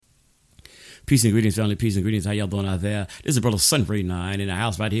Peace and greetings, family. Peace and greetings. How y'all doing out there? This is Brother Sunbury 9 in the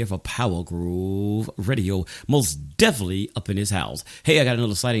house right here for Power Groove Radio. Most definitely up in this house. Hey, I got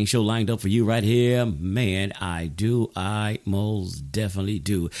another exciting show lined up for you right here. Man, I most definitely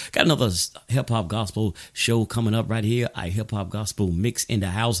do. Got another hip-hop gospel show coming up right here. A hip-hop gospel mix in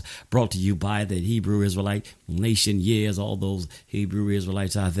the house brought to you by the Hebrew Israelite Nation. Yes, all those Hebrew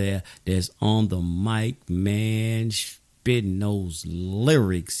Israelites out there that's on the mic, man, spitting those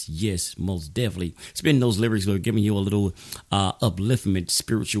lyrics. Yes, most definitely. Spitting those lyrics are giving you a little upliftment,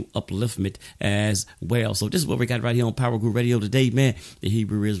 spiritual upliftment as well. So this is what we got right here on Power Group Radio today, man. The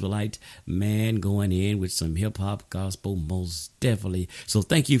Hebrew Israelite, man, going in with some hip-hop gospel, most definitely. So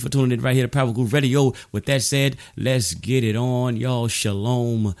thank you for tuning in right here to Power Group Radio. With that said, let's get it on. Y'all,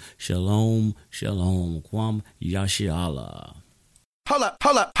 shalom, shalom, shalom. Kwam Yashi'Allah. Hold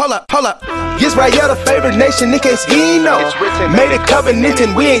up. Israel, the favorite nation, in case he know. Made a covenant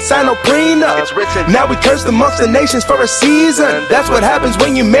and we ain't signed no prenup. Now we curse amongst the nations for a season. That's what happens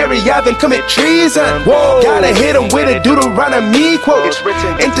when you marry Yah and commit treason. Whoa. Gotta hit him with a Deuteronomy quote.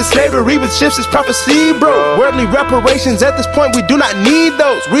 Into slavery with ships is prophecy, bro. Worldly reparations, at this point we do not need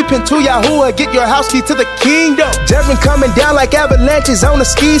those. Repent to Yahuwah, get your house key to the kingdom. Judgment coming down like avalanches on a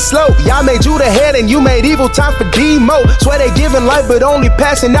ski slope. Yah made you the head and you made evil time for demo. Swear they giving life but only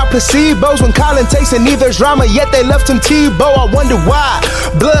passing out placebos. When Colin takes in neither drama, yet they left him Tebow. I wonder why.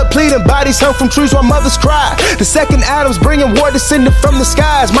 Blood pleading, bodies hung from trees while mothers cry. The second Adam's bringing war descending from the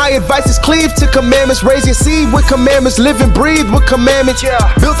skies. My advice is cleave to commandments. Raise your seed with commandments. Live and breathe with commandments.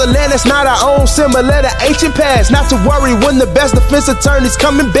 Build a land that's not our own, similar to ancient past. Not to worry when the best defense attorney's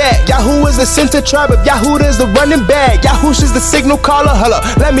coming back. Yahoo is the center tribe of Yahudah is the running back. Yahusha's the signal caller. Hello,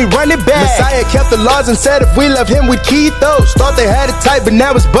 let me run it back. Messiah kept the laws and said if we love him we'd keep those. Thought they had it tight, but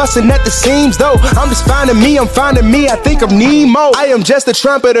now it's busting at the seams though. I'm just finding me, I think of Nemo. I am just a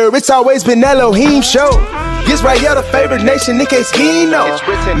trumpeter, it's always been Elohim show. Israel, the favorite nation, in case he know.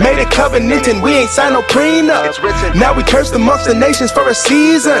 Made a covenant and we ain't signed no prenup. Now we cursed amongst the nations for a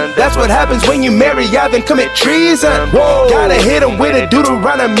season. That's what happens when you marry Yah and commit treason. Whoa. Gotta hit him with a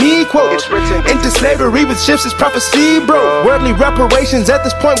Deuteronomy quote. Into slavery with ships is prophecy, bro. Worldly reparations, at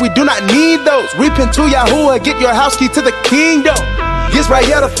this point we do not need those. Repent to Yahuwah, get your house key to the kingdom.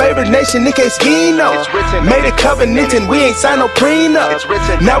 Israel, the favorite nation, in case he know. Made a covenant and we ain't signed no prenup.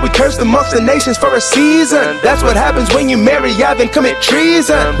 Now we cursed amongst the nations for a season. That's what happens when you marry Yah and commit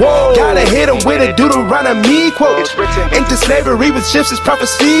treason. Whoa. Gotta hit him with a Deuteronomy quote. Into slavery with ships is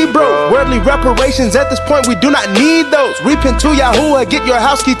prophecy, bro. Worldly reparations, at this point we do not need those. Repent to Yahuwah, get your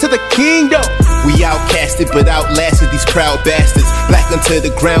house key to the kingdom. We outcasted but outlasted these proud bastards. Black unto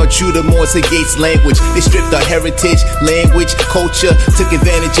the ground, Judah mourns against language. They stripped our heritage, language, culture. Took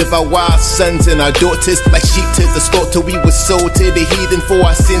advantage of our wives, sons, and our daughters. Like sheep to the slaughter, we were sold to the heathen for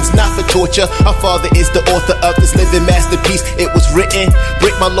our sins, not for torture. Our Father is the author of this living masterpiece. It was written,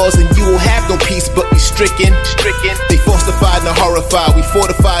 break my laws and you will have no peace, but be stricken. They falsified and horrified. We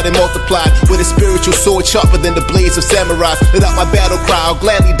fortified and multiplied with a spiritual sword sharper than the blades of samurais. Lit up my battle cry, I'll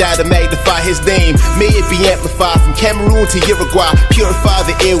gladly die to magnify his name. May it be amplified from Cameroon to Uruguay. Purify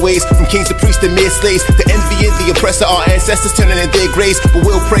the airways from kings to priests and mere slaves. The envy and the oppressor, our ancestors turning in their grace. But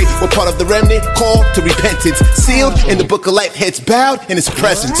we'll pray, we're part of the remnant, called to repentance. Sealed in the book of life, heads bowed in his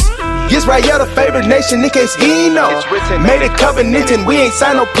presence. Israel, the favorite nation, in case he know. Made a covenant and we ain't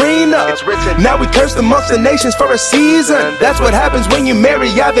signed no prenup. Now we cursed amongst the nations for a season. That's what happens when you marry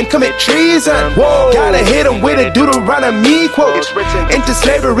Yah and commit treason. Whoa. Gotta hit him with a Deuteronomy quote. Into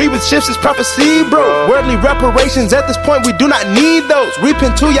slavery with ships is prophecy, bro. Worldly reparations, at this point we do not need those.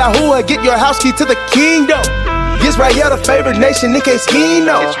 Repent to Yahuwah, get your house key to the kingdom. Israel, the favorite nation, in case he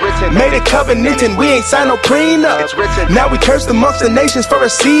know. Made a covenant and we ain't signed no prenup. Now we cursed amongst the nations for a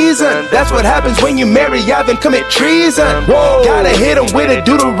season. That's what happens when you marry Yah and commit treason. Whoa. Gotta hit him with a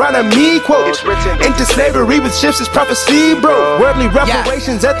Deuteronomy quote. Into slavery with ships is prophecy, bro. Worldly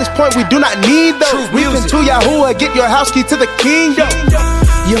reparations, at this point we do not need those. Repent to Yahuwah, get your house key to the kingdom.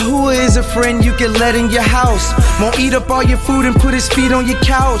 Yahuwah is a friend you can let in your house. Won't eat up all your food and put his feet on your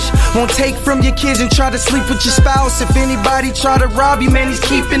couch. Won't take from your kids and try to sleep with your spouse. If anybody try to rob you, man, he's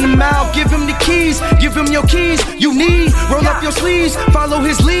keeping them out. Give him the keys, give him your keys. You need, roll up your sleeves, follow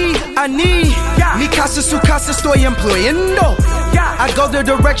his lead. I need, mi casa su casa estoy employendo. I go the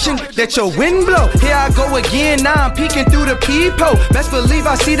direction that your wind blow. Here I go again, now I'm peeking through the peephole. Best believe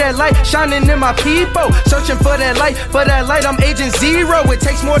I see that light shining in my peephole. Searching for that light, I'm Agent Zero. It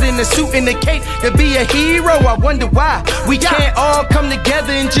takes more than a suit and a cape to be a hero. I wonder why we can't all come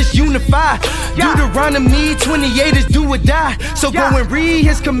together and just unify. Deuteronomy 28 is do or die. So go and read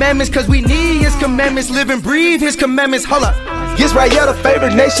his commandments, cause we need his commandments. Live and breathe his commandments. Hold up. Israel the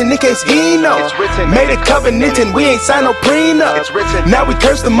favorite nation, in case he know. Made a covenant and we ain't signed no prenup. Now we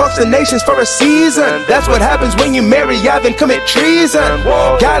curse amongst the nations for a season. That's what happens when you marry Yah and commit treason.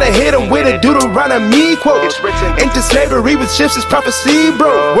 Gotta hit him with a Deuteronomy quote. Into slavery with ships is prophecy,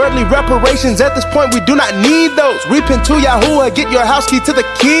 bro. Worldly reparations at this point, we do not need those. Repent to Yahuwah, get your house key to the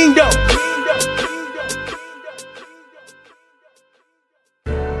kingdom.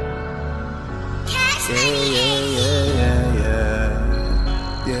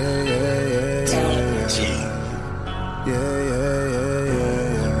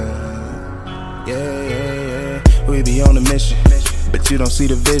 We be on a mission, but you don't see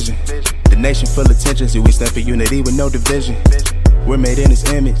the vision. The nation full of tensions, we stand for unity with no division. We're made in his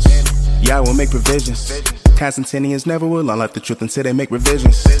image, Yah will make provisions. Constantinians never will unlock the truth until they make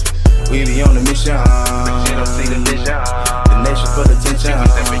revisions. We be on a mission, but you don't see the vision. The nation full of tension, we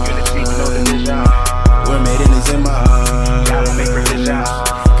stand for unity with no division. We're made in his image, Yah will make provisions.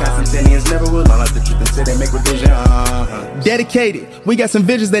 Constantinians never will unlock the truth until they make revisions. Dedicated, we got some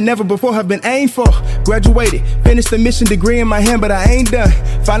visions that never before have been aimed for. Graduated, finished the mission, degree in my hand, but I ain't done.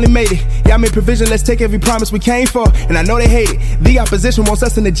 Finally made it, Y'all made provision, let's take every promise we came for. And I know they hate it, the opposition wants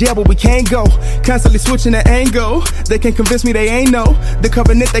us in the jail, but we can't go. Constantly switching the angle, they can convince me they ain't know. The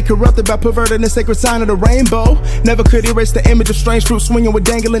covenant they corrupted by perverting the sacred sign of the rainbow. Never could erase the image of strange fruit swinging with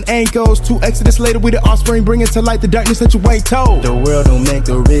dangling ankles. 2 Exodus later, we the offspring bringing to light the darkness that you ain't told. The world don't make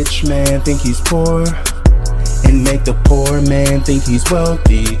the rich man think he's poor, and make the poor man think he's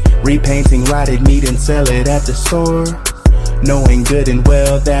wealthy. Repainting rotted meat and sell it at the store, knowing good and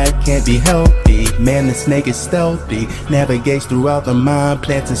well that can't be healthy. Man, the snake is stealthy, navigates throughout the mind,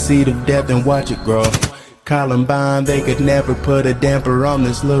 plants a seed of death and watch it grow. Columbine, they could never put a damper on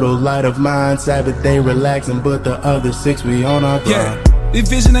this little light of mine. Sabbath day relaxing, but the other 6 we on our grind. Yeah, this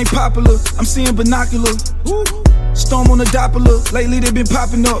vision ain't popular, I'm seeing binocular. Storm on the Doppler, lately they been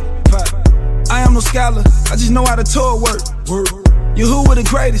popping up. I am no scholar, I just know how the tour work. Yahuwah the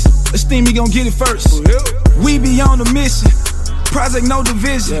greatest, esteem me gon' get it first. We be on a mission, project no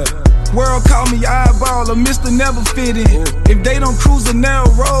division. World call me eyeball, a Mr. Never fit in. If they don't cruise the narrow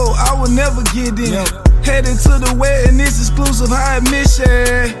road, I will never get in. Heading to the wedding, it's exclusive high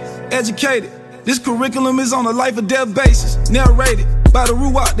admission. Educated, this curriculum is on a life or death basis. Narrated by the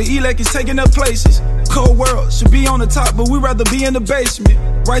Ruach, the elect is taking up places. Cold world should be on the top, but we rather be in the basement.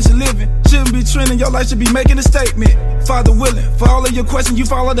 Righteous living shouldn't be trending, your life should be making a statement. Father willing, for all of your questions, you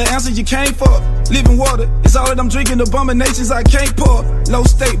follow the answers you came for. Living water is all that I'm drinking, abominations I can't pour. Low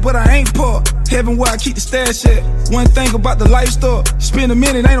state, but I ain't poor. Heaven where I keep the stash at. One thing about the life store, spend a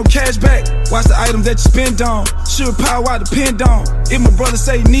minute, ain't no cash back. Watch the items that you spend on, sure power I depend on. If my brother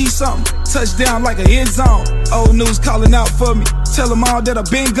say he need something, touchdown like an end zone. Old news calling out for me, tell them all that I've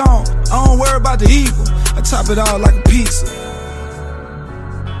been gone. I don't worry about the evil, I top it all like a pizza.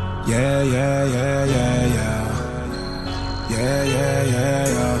 Yeah, yeah, yeah, yeah, yeah. Yeah, yeah, yeah,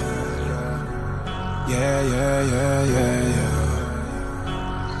 yeah. Yeah, yeah, yeah, yeah, yeah.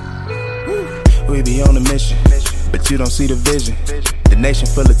 We be on a mission, but you don't see the vision. The nation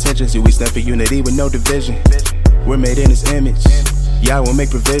full of tensions, we stand for unity with no division. We're made in his image, Yah will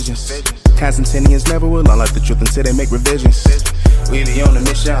make provisions. Constantinians never will unlock the truth until they make revisions. We be on a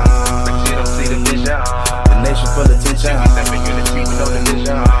mission, but you don't see the vision. The nation full of tension, we stand for unity with no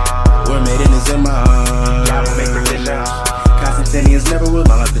division. We're made in his image, Yah will make provisions. Constantinians never will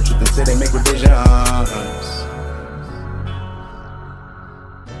unlock the truth until they make revisions.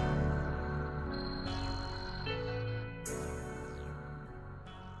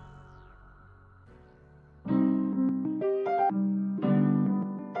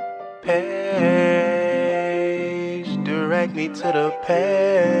 Page, direct me to the page.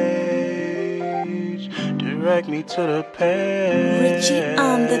 Direct me to the page. Richie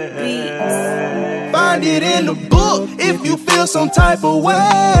on the beat. Find it in the book if you feel some type of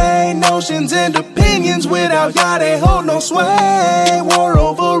way. Notions and opinions without Yah, they hold no sway. War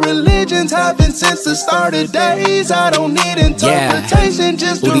over religions happened since the start of days. I don't need interpretation,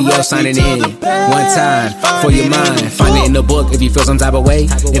 just direct me signing to in the page. one time for your mind. Find it in the book if you feel some type of way.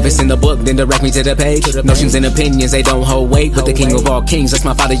 If it's in the book, then direct me to the page. Notions and opinions, they don't hold weight. With the king of all kings, that's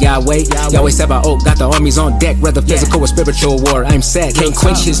my father Yahweh. Yahweh Sabaoth, got the armies on deck. Whether physical or spiritual war, I'm set. Can't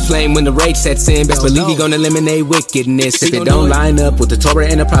quench his flame when the rage sets in. Best believe he gonna eliminate wickedness. If it don't line up with the Torah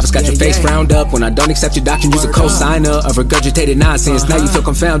and the prophets, got your face frowned up. When I don't accept your doctrine, use a co-signer of regurgitated nonsense. Now you feel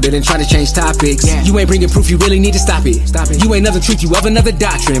confounded. responded and try to change topics. You ain't bringing proof, you really need to stop it. You ain't another truth, you of another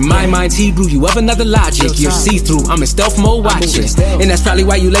doctrine. My mind's Hebrew, you of another logic. You're see-through, I'm in stealth mode watching. And that's probably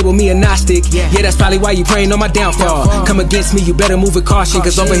why you label me a Gnostic. Yeah, that's probably why you praying on my downfall. Come against me, you better move with caution,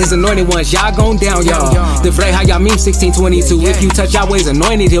 cause over his anointed ones, y'all gon' down y'all. The Vrei how y'all mean 1622. If you touch Yahweh's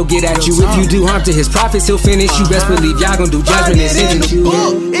anointed, he'll get at you. If you do harm to his prophets, he'll finish you. Best believe y'all gon' do judgment and sentence you.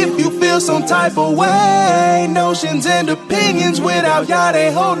 If you feel some type of way, notions and opinions without Yah,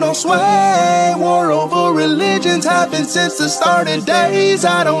 they hold no sway. War over religions happened since the start of days.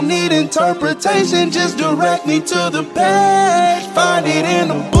 I don't need interpretation, just direct me to the page. Find it in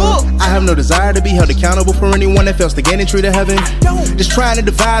the book. I have no desire to be held accountable for anyone that fails to gain entry to heaven. Just trying to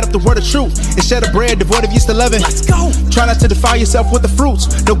divide up the word of truth instead of bread devoid of yeast and leaven. Let's go. Try not to defile yourself with the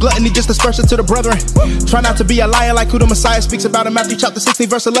fruits. No gluttony, just dispersion to the brethren. Try not to be a liar like who the Messiah speaks about in Matthew chapter 16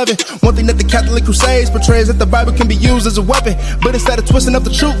 verse 11. One thing that the Catholic Crusades portrays that the Bible can be used as a weapon, but instead of twisting up the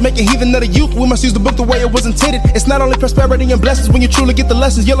truth, making heathen of the youth, we must use the book the way it was intended. It's not only prosperity and blessings when you truly get the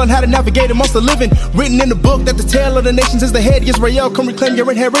lessons. You'll learn how to navigate amongst the living. Written in the book that the tail of the nations is the head. Israel, come reclaim your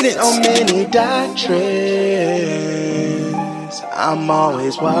inheritance. So many doctrines, I'm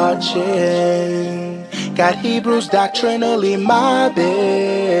always watching. Got Hebrews doctrinally mobbing.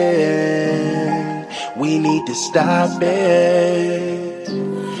 We need to stop it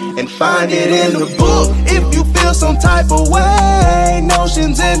and find it in the book. If you feel some type of way,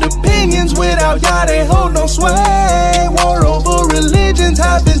 notions and opinions without Yah, they hold no sway. War over religions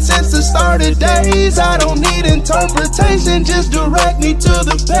happened since the start of days. I don't need interpretation, just direct me to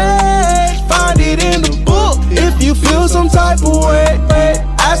the page. Find it in the book. If you feel some type of way,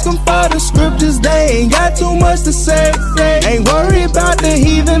 ask them for the scriptures, they ain't got too much to say. Ain't worried about the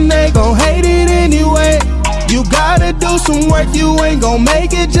heathen, they gon' hate it anyway. You gotta do some work, you ain't gon'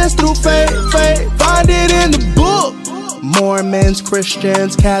 make it just through faith. Find it in the book. Mormons,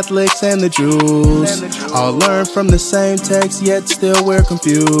 Christians, Catholics, and the Jews all learn from the same text, yet still we're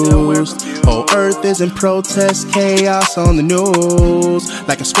confused. Whole earth is in protest, chaos on the news.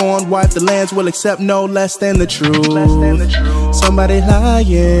 Like a scorned wife, the lands will accept no less than the truth. Somebody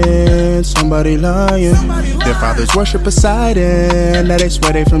lying, somebody lying. Their fathers worship Poseidon, now they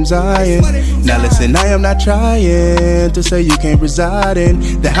swear they from Zion. Now listen, I am not trying to say you can't reside in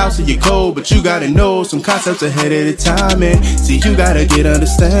the house of your code, but you gotta know some concepts ahead of the time. See, you gotta get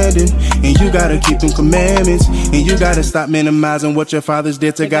understanding, and you gotta keep them commandments, and you gotta stop minimizing what your fathers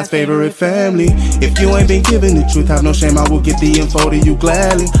did to God's favorite family. If you ain't been given the truth, have no shame, I will get the info to you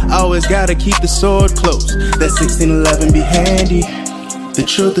gladly. Always gotta keep the sword close, that 1611 be handy. The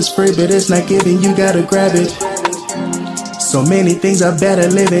truth is free, but it's not given, you gotta grab it. So many things are better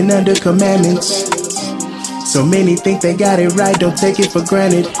living under commandments. So many think they got it right, don't take it for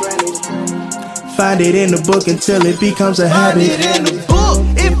granted. Find it in the book until it becomes a habit. Find it in the book.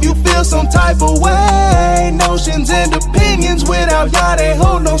 If you feel some type of way, notions and opinions without Yah, they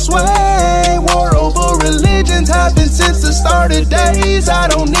hold no sway. War over religions happened since the start of days. I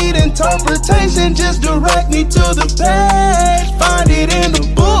don't need interpretation, just direct me to the page. Find it in the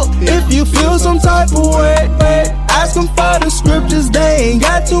book. If you feel some type of way, ask them for the scriptures, they ain't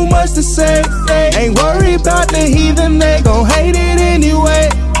got too much to say. Ain't worried about the heathen, they gon' hate it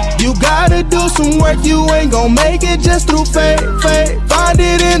anyway. You gotta do some work, you ain't gon' make it just through faith. Find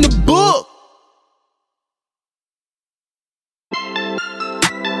it in the book.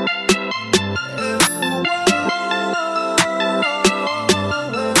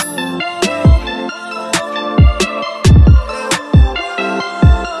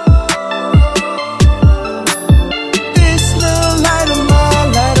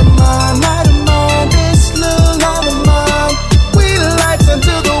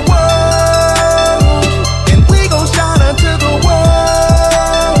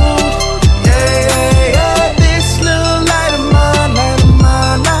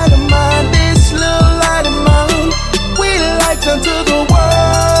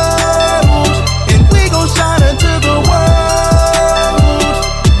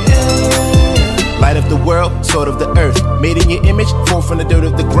 Sword of the earth, made in your image, formed from the dirt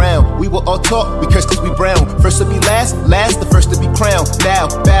of the ground. We were all taught, we cursed cause we brown. First to be last, last the first to be crowned. Now,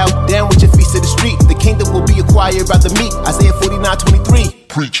 bow down with your feet to the street. The kingdom will be acquired by the meek. Isaiah 49:23.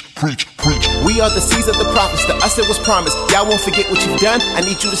 Preach, preach, preach. We are the seeds of the prophets, to us it was promised. Y'all won't forget what you've done, I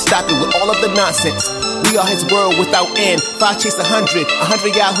need you to stop it with all of the nonsense. We are his world without end. 5 chase 100,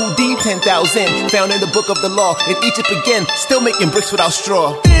 100 Yahudim, 10,000. Found in the book of the law, in Egypt again, still making bricks without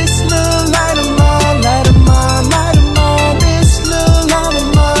straw. This little light of mine, light of mine, light of mine. This little light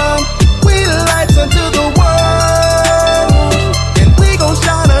of mine, we the lights unto the world, and we gon'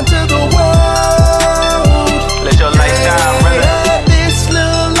 shine unto the world. Let your light shine, brother. This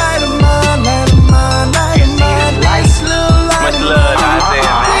little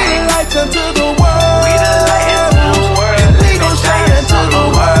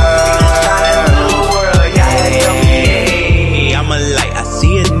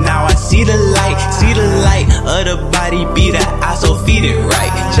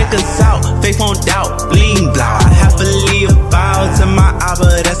check us out, faith won't doubt, bling blah. I happily vow to my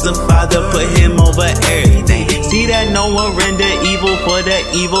Abba, that's the Father, put him over everything. See that no one render evil for the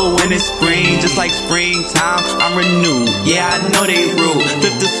evil when it's spring. Just like springtime, I'm renewed. Yeah, I know they rule.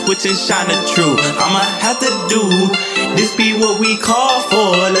 Flip the switch and shine the true. I'ma have to do this, be what we call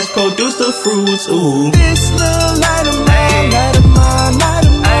for. Let's produce the fruits. Ooh. This little light of mine, light of mine, light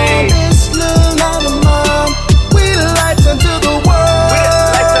of mine. This little light of mine, we the lights unto the world. We the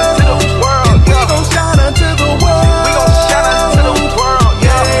lights unto the world. And we gon' shine unto the world. We gon' shine unto the world.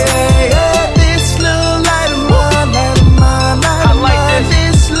 Yeah. This little light of mine, light of mine, light of mine.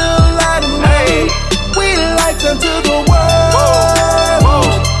 This little light of mine, we the lights unto the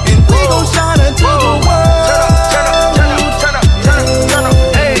world. And we gon' shine unto the world. Turn up.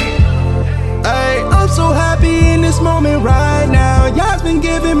 Hey, I'm so happy in this moment right now. Y'all's been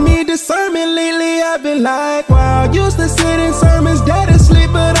giving me discernment lately. I've been like, wow. Used to sit in sermons, dead asleep,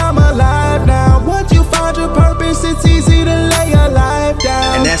 but I'm alive now. Once you find your purpose, it's easy to lay your life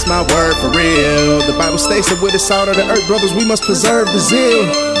down. And that's my word for real. The Bible states that we're the salt of the earth, brothers, we must preserve the zeal.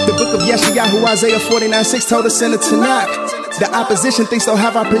 The book of Yeshayahu, Isaiah 49:6 told us in the Tanakh. The opposition thinks they'll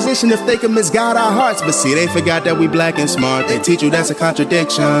have our position if they can misguide our hearts. But see, they forgot that we black and smart. They teach you that's a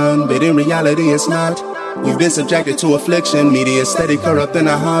contradiction, but in reality it's not. We've been subjected to affliction, media steady corrupting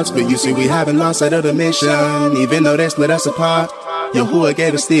our hearts. But you see, we haven't lost sight of the mission, even though they split us apart. Yahuwah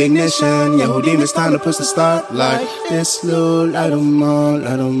gave us the ignition. Yahudim, it's time to push the start. Like this little light of mine,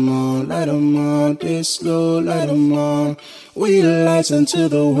 light of mine, light of mine. This little light of mine, we the lights into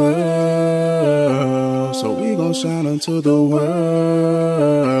the world. So we gon' shine into the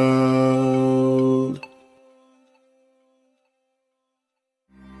world.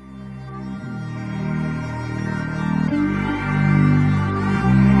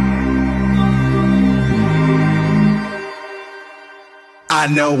 I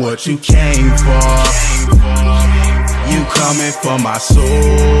know what you came for. You coming for my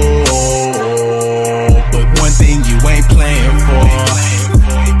soul. But one thing you ain't playing for.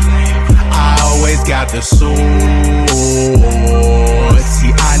 I always got the sword.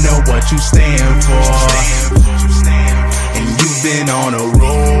 See, I know what you stand for. And you've been on a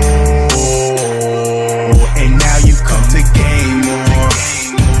roll. And now you come to gain more.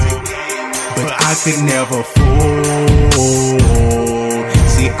 But I could never fool.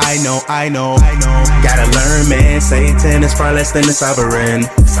 I know. Gotta learn, man. Satan is far less than a sovereign.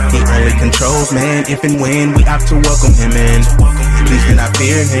 He only controls man if and when we opt to welcome him in. Please do not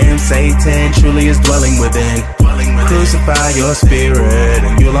fear him. Satan truly is dwelling within. Crucify your spirit,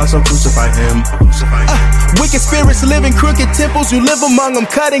 and you'll also crucify him. Wicked spirits live in crooked temples. You live among them,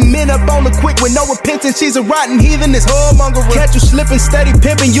 cutting men up on the quick with no repentance. She's a rotten heathen, this whoremongering. Catch you slipping, steady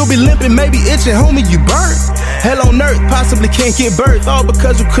pimping. You'll be limping, maybe itching, homie, you burnt. Hell on earth, possibly can't get birth, all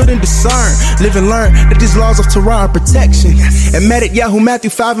because you couldn't discern. Live and learn that these laws of Torah are protection. And met at Yahoo Matthew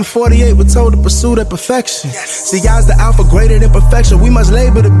 5:48, we're told to pursue that perfection. See, Yah's the Alpha, greater than perfection. We must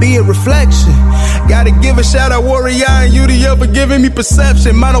labor to be a reflection. Gotta give a shout out, warrior, and UDL for giving me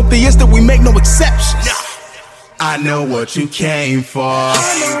perception. Monotheistic, we make no exceptions. I know what you came for.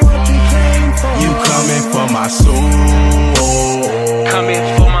 You coming for my soul. Coming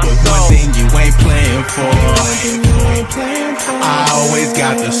for my soul. But one thing you ain't playing for. I always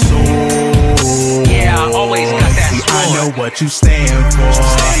got the sword. Yeah, I always got that See, sword. I know what you stand for.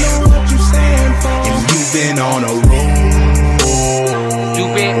 And you've been on a roll.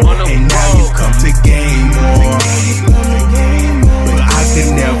 You've been on a roll. And now you come to gain more. But I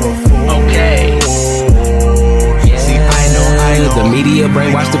could never fool. Okay. The media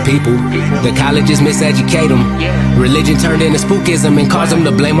brainwash the people. The colleges miseducate them. Religion turned into spookism and caused them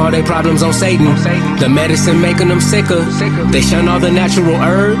to blame all their problems on Satan. The medicine making them sicker. They shun all the natural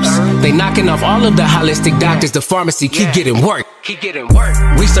herbs. They knocking off all of the holistic doctors. The pharmacy keep getting work.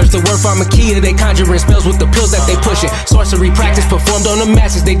 Research the word pharmakia. They conjuring spells with the pills that they pushing. Sorcery practice performed on the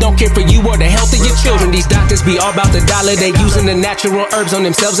masses. They don't care for you or the health of your children. These doctors be all about the dollar. They using the natural herbs on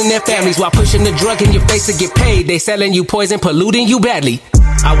themselves and their families while pushing the drug in your face to get paid. They selling you poison, polluting you badly.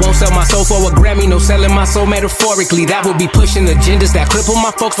 I won't sell my soul for a Grammy, no selling my soul metaphorically. That would be pushing agendas that cripple my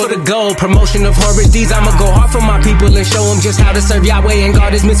folks for the gold. Promotion of horrid deeds, I'ma go hard for my people and show them just how to serve Yahweh and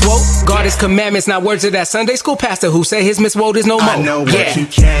guard his mitzvot. Guard his commandments, not words of that Sunday school pastor who say his mitzvot is no more. I know what you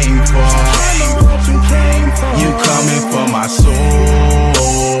came for. You coming for my soul.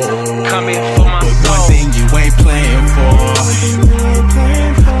 Coming for my But soul. one thing you ain't playing for.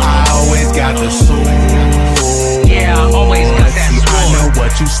 I always got the sword. Yeah, I always got that See, I sword. know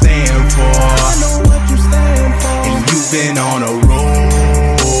what you stand for. And you've been on a roll.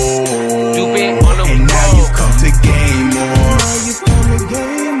 You've been on a And now roll. you come to gain more.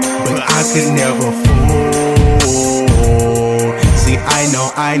 I could never fool. See,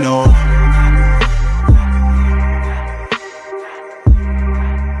 I know.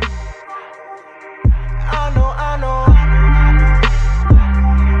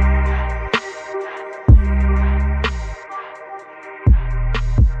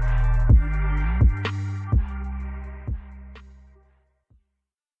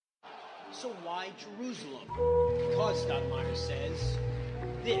 So why Jerusalem? Because, Stoudemire says,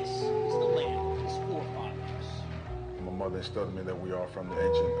 this is the land of his forefathers. My mother instilled me that we are from the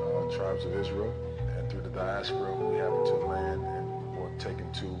ancient tribes of Israel, and through the diaspora, we happened to land and were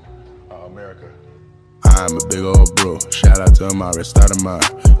taken to America. I'm a big old bro. Shout out to Amari,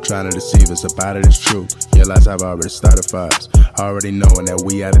 Stoudemire. Trying to deceive us about it is true. Your lies have already started fires. Already knowing that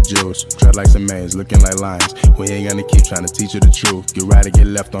we are the Jews. Tread like some mans, looking like lions. We ain't gonna keep trying to teach you the truth. Get right or get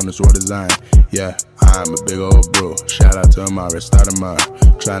left on this war design. Yeah, I'm a big old bro. Shout out to Amari, Stoudemire.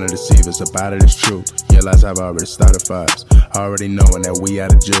 Trying to deceive us about it is true. Your lies have already started fires. Already knowing that we are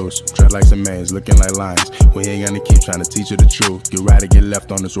the Jews. Tread like some mans, looking like lions. We ain't gonna keep trying to teach you the truth. Get right or get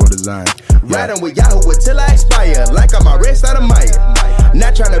left on this war design. Yeah. Riding with Yahoo till I expire, like I'm already Stoudemire.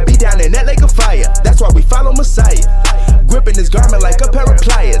 Not trying to be down in that lake of fire. That's why we follow Messiah. Gripping his garment like a pair of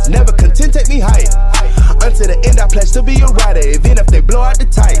pliers. Never content, take me higher. Until the end, I pledge to be a rider, even if they blow out the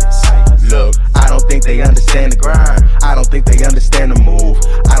tires. Look, I don't think they understand the grind. I don't think they understand the move.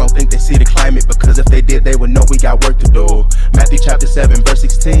 I don't think they see the climate, because if they did, they would know we got work to do. Matthew chapter 7, verse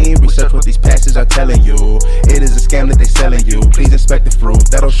 16. Research what these passages are telling you. It is a scam that they selling you. Please inspect the fruit,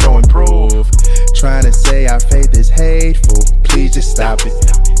 that'll show and prove. Trying to say our faith is hateful, please just stop it.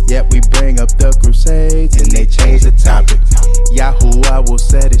 Yet we bring up the crusades and they change the topic. Yahuwah will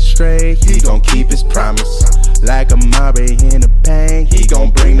set it straight, he gon' keep his promise. Like Amari in the pain, he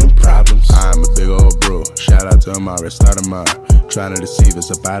gon' bring them problems. I'm a big old bro. Shout out to Amari, Stoudemire. Trying to deceive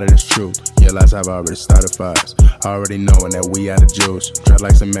us about it is true. Your lies have already started fires. Already knowing that we are the Jews. Tread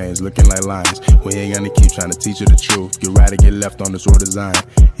like some mans, looking like lions. We ain't gonna keep trying to teach you the truth. Get right or get left on this war design.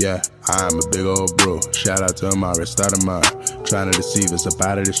 Yeah, I'm a big old bro. Shout out to Amari, Stoudemire. Trying to deceive us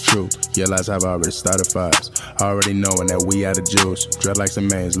about it is true. Your lies have already started fires. Already knowing that we are the Jews. Tread like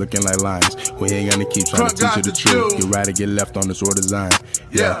some mans, looking like lions. We ain't gonna keep trying to teach you the truth. Get right or get left on this war design.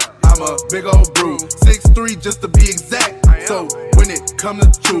 Yeah, I'm a big old bro. 6'3" just to be exact. So when it comes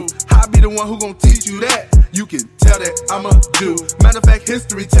to truth, I be the one who gon' teach you that. You can tell that I'm a Jew. Matter of fact,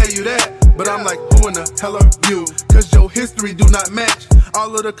 history tell you that. But I'm like, who in the hell are you? Cause your history do not match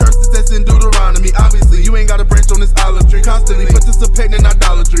all of the curses that's in Deuteronomy. Obviously, you ain't got a branch on this olive tree. Constantly participating in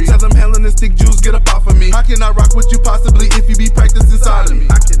idolatry. Tell them Hellenistic Jews, get up off of me. How can I rock with you possibly if you be practicing sodomy?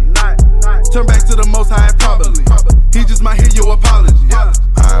 I cannot turn back to the Most High probably. He just might hear your apology.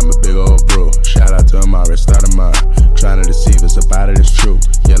 I'm a big old bro. Shout out to Amari, Stoudemire. Trying to deceive us about it is true.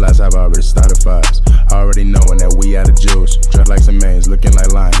 Your lies have already started fires. Already knowing that we are the Jews. Tread like some mans, looking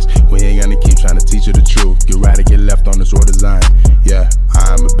like lions. We ain't gonna keep trying to teach you the truth. Get right or get left on this war design. Yeah,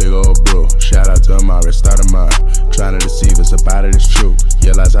 I'm a big old bro. Shout out to Amari, Stoudemire. Trying to deceive us about it is true.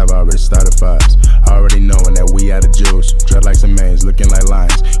 Your lies have already started fires. Already knowing that we are the Jews. Tread like some mans, looking like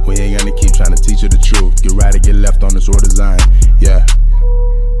lions. We ain't gonna keep trying to teach you the truth. Get right or get left on this war design. Yeah.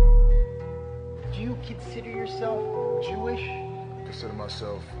 Do you consider yourself Jewish? I consider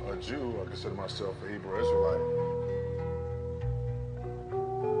myself a Jew. I consider myself a Hebrew Israelite.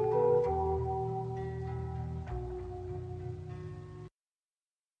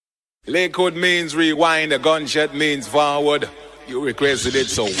 Lakewood means rewind, a gunshot means forward. You requested it,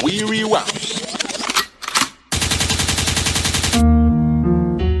 so we rewound.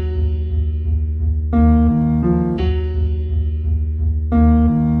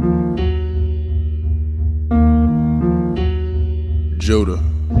 Judah.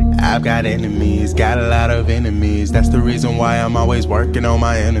 I've got enemies, got a lot of enemies. That's the reason why I'm always working on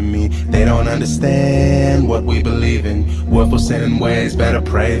my enemy. They don't understand what we believe in. Willful sin and ways, better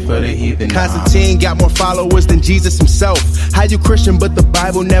pray for the heathen. Constantine got more followers than Jesus himself. How you Christian but the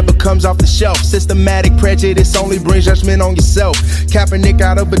Bible never comes off the shelf? Systematic prejudice only brings judgment on yourself. Kaepernick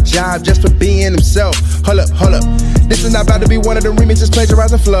out of a job just for being himself. Hold up. This is not about to be one of the remixes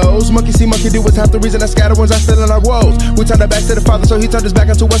plagiarizing flows. Monkey see, monkey do is half the reason I scatter ones are still in our woes. We turned our back to the Father, so he turned his back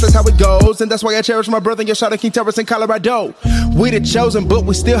onto us. That's how it goes, and that's why I cherish my brother and your shot of King Terrence in Colorado. We the chosen, but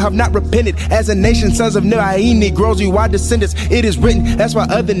we still have not repented. As a nation, sons of Neai, Negroes, you are descendants. It is written, that's why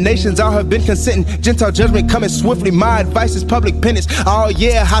other nations all have been consenting. Gentile judgment coming swiftly, my advice is public penance. Oh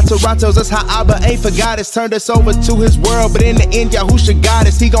yeah, Hataratos, that's how Abba ain't forgot us. Turned us over to his world, but in the end, Yahusha got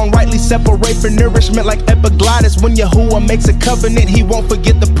us. He gon' rightly separate for nourishment like epiglottis. When Yahuwah makes a covenant, he won't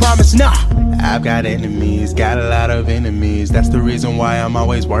forget the promise. Nah, I've got enemies, got a lot of enemies. That's the reason why I'm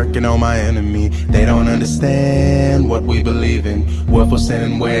always working on my enemy. They don't understand what we believe in. Willful sin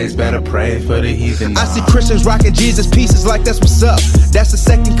and ways, better pray for the heathen. I see Christians rocking Jesus pieces like that's what's up. That's the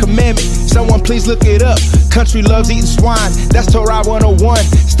second commandment, someone please look it up. Country loves eating swine, that's Torah 101.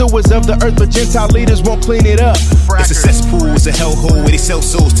 Stewards of the earth, but Gentile leaders won't clean it up. It's a cesspool, it's a hellhole where they sell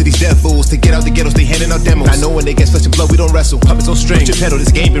souls to these devils. To get out the ghettos, they handing out demos. I know when they get flesh and blood, we don't wrestle. Puppets on string, your pedal,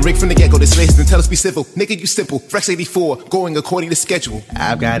 this game been rigged from the get-go. This list and tell us be civil. Nigga, you simple. Frex 84, going according to schedule.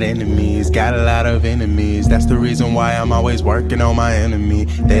 I've got enemies, got a lot of enemies. That's the reason why I'm always working on my enemy.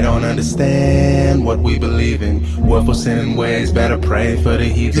 They don't understand what we believe in. Willful sin and ways, better pray for the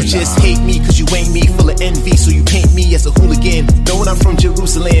heathen. You just hate me cause you ain't me, full of envy, so you paint me as a hooligan. Knowing I'm from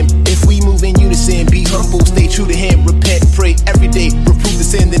Jerusalem, if we move in unison, be humble, stay true to him, repent, pray every day, reprove the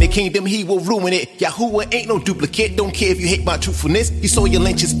sin in the kingdom, he will ruin it. Yahuwah ain't no duplicate, don't care if you hate my truthfulness. You saw your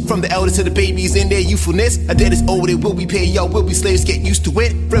lynches, from the elders to the babies in their youthfulness. A debt is owed, it will be paid, y'all will be slaves, get used to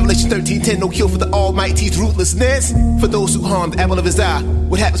it. Revelation 13:10, no cure for the Almighty's ruthlessness. For those who harm the apple of his eye,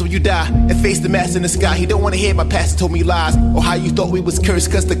 what happens when you die and face the master in the sky? He don't wanna hear my pastor told me lies, or how you thought we was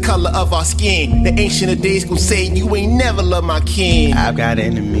cursed cause the color of our skin. The ancient of days gon' say you ain't never loved my king. I've got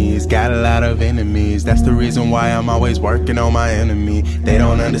enemies, got a lot of enemies. That's the reason why I'm always working on my enemy. They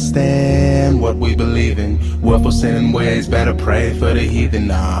don't understand what we believe in. Willful sin and ways, better pray for the heathen.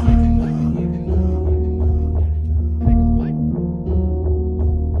 Nah.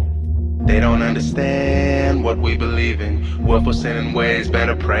 They don't understand what we believe in. Willful sin and ways,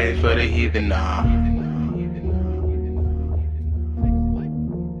 better pray for the heathen. Nah.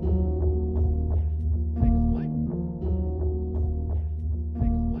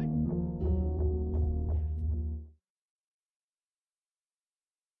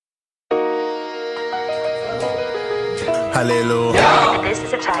 Hallelujah. This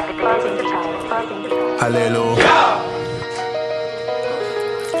is a private closing. Hallelujah.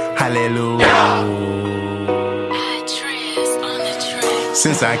 Hallelujah.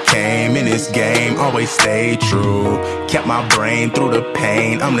 Since I came in this game, always stayed true. Kept my brain through the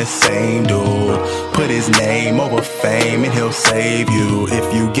pain, I'm the same dude. Put his name over fame and he'll save you.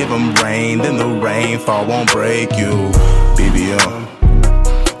 If you give him rain, then the rainfall won't break you. BBM,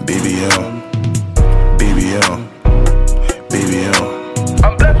 BBM, BBM, BBM.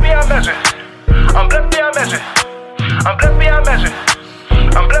 I'm blessed beyond measure. I'm blessed beyond measure. I'm blessed beyond measure.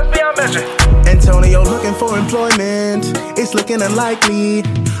 I'm blessed beyond measure. Antonio looking for employment, it's looking unlikely.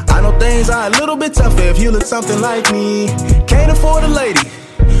 I know things are a little bit tougher if you look something like me. Can't afford a lady,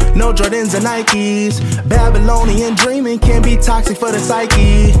 no Jordans and Nikes. Babylonian dreaming can be toxic for the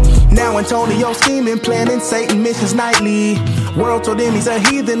psyche. Now Antonio scheming, planning Satan missions nightly. World told him he's a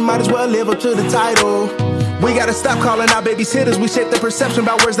heathen, might as well live up to the title. We gotta stop calling our babies hitters. We shape the perception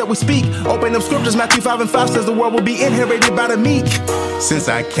about words that we speak. Open up scriptures, Matthew 5:5 says the world will be inherited by the meek. Since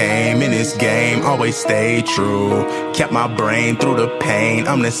I came in this game, always stayed true. Kept my brain through the pain,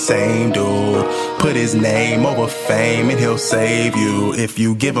 I'm the same dude. Put his name over fame and he'll save you. If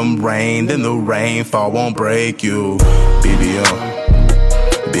you give him rain, then the rainfall won't break you. BBM,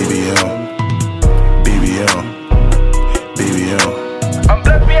 BBM, BBM, BBM. I'm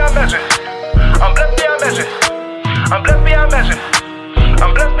blessed beyond measure. I'm blessed beyond measure. I'm blessed beyond measure.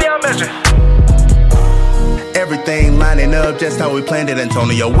 I'm blessed beyond measure. Everything lining up just how we planned it,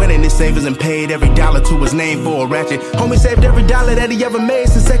 Antonio. Winning his savings and paid every dollar to his name for a ratchet. Homie saved every dollar that he ever made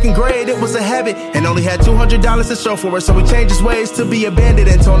since second grade. It was a habit and only had $200 to show for it. So he changed his ways to be abandoned.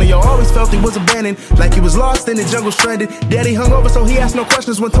 Antonio always felt he was abandoned, like he was lost in the jungle stranded. Daddy hung over so he asked no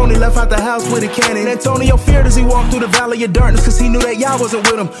questions when Tony left out the house with a cannon. Antonio feared as he walked through the valley of darkness cause he knew that Yah wasn't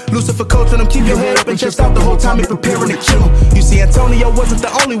with him. Lucifer coaching him, keep your head up and chest out the whole time he preparing to kill him. You see, Antonio wasn't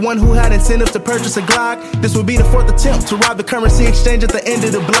the only one who had incentives to purchase a Glock. This would be the fourth attempt to rob the currency exchange at the end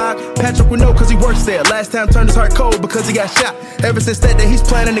of the block. Patrick would know cause he works there. Last time turned his heart cold because he got shot. Ever since that day he's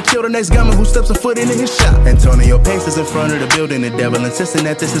planning to kill the next gunman who steps a foot into his shop. Antonio paces in front of the building, the devil insisting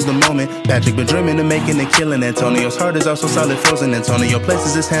that this is the moment. Patrick been dreaming of making a killing. Antonio's heart is also solid frozen. Antonio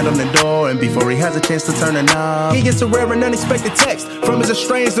places his hand on the door and before he has a chance to turn a knob, he gets a rare and unexpected text from his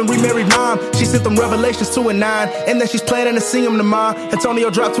estranged and remarried mom. She sent them Revelations 2 and 9 and that she's planning to see him tomorrow. Antonio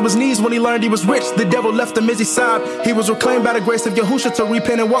dropped to his knees when he learned he was rich. The devil left him as he sobbed. He was reclaimed by the grace of Yahusha to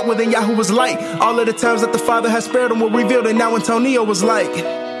repent and walk within Yahuwah's light. All of the times that the Father has spared him were revealed and now Antonio was like,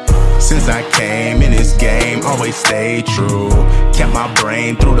 since I came in this game, always stayed true. Kept my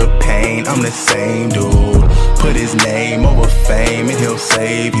brain through the pain, I'm the same dude. Put his name over fame and he'll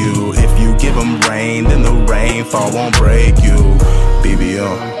save you. If you give him rain, then the rainfall won't break you.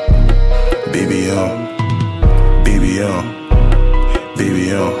 BBM, BBM, BBM,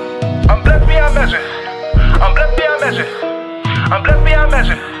 BBM. I'm blessed beyond measure. I'm blessed beyond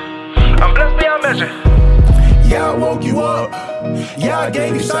measure. I'm blessed beyond measure. Yeah, I woke you up. Yeah, I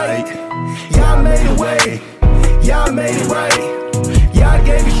gave you sight. Yeah, I made a way. Yeah, I made it right. Yeah, I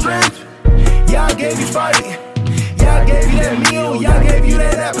gave you strength. Yeah, I gave you fight. Yeah, I gave you that meal. Yeah, I gave you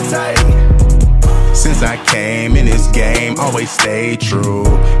that appetite. Since I came in this game, always stayed true.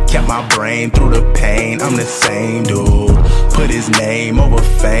 Kept my brain through the pain, I'm the same dude. Put his name over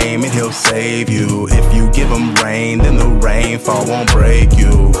fame and he'll save you. If you give him rain, then the rainfall won't break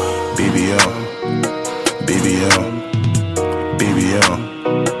you. BBM, BBM, BBM,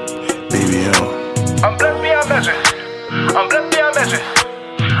 BBM. I'm blessed beyond measure. I'm blessed beyond measure.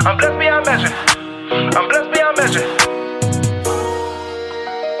 I'm blessed beyond measure. I'm blessed beyond measure.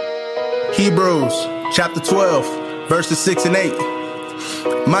 Hebrews chapter 12, verses 6 and 8.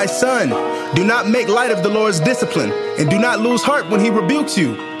 My son, do not make light of the Lord's discipline, and do not lose heart when he rebukes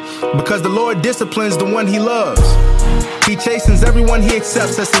you, because the Lord disciplines the one he loves. He chastens everyone he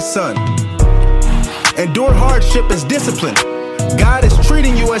accepts as his son. Endure hardship as discipline. God is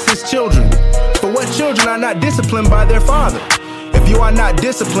treating you as his children. For what children are not disciplined by their father? If you are not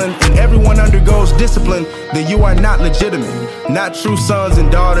disciplined and everyone undergoes discipline, then you are not legitimate, not true sons and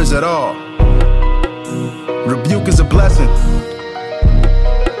daughters at all. Rebuke is a blessing.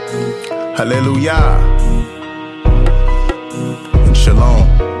 Hallelujah. And shalom.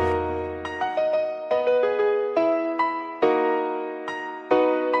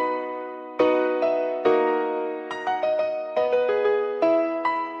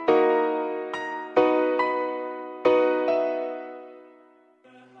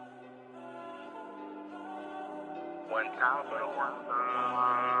 One time for the one time.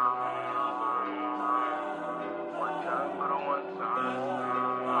 One time for the one time.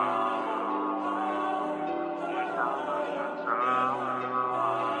 One time for the one time.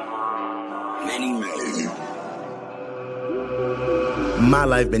 My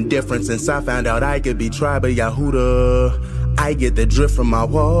life been different since I found out I could be tried by Yahudah. I get the drift from my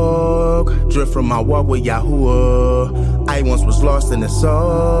walk with Yahuwah. I once was lost in the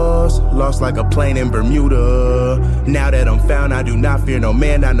sauce, lost like a plane in Bermuda. Now that I'm found, I do not fear no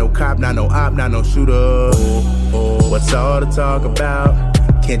man, not no cop, not no op, not no shooter. What's all the talk about?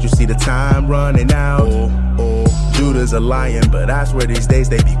 Can't you see the time running out? Judah's a lion, but I swear these days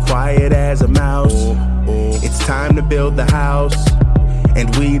they be quiet as a mouse. It's time to build the house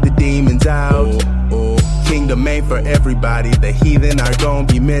and weed the demons out. Kingdom ain't for everybody, the heathen are gon'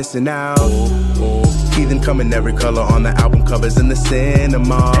 be missing out. Heathen come in every color on the album covers in the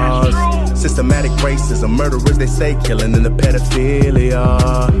cinemas. Systematic racism, murderers they say killing in the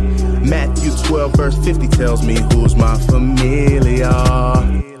pedophilia. Matthew 12 verse 50 tells me who's my familia.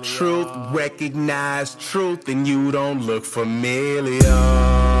 Truth, recognize truth, and you don't look familiar.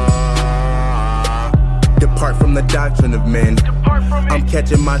 Depart from the doctrine of men. I'm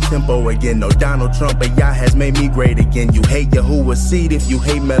catching my tempo again. No Donald Trump, but Yah has made me great again. You hate Yahuwah's seed if you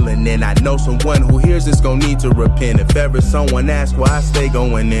hate melanin. I know someone who hears this gon' need to repent. If ever someone asks why I stay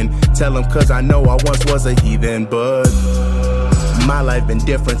going in, tell them cause I know I once was a heathen. But my life been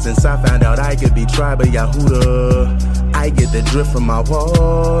different since I found out I could be tried by Yahudah. I get the drift from my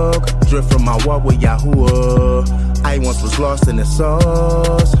walk with Yahuwah. I once was lost in the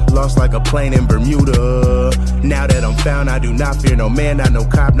sauce, lost like a plane in Bermuda. Now that I'm found, I do not fear no man, not no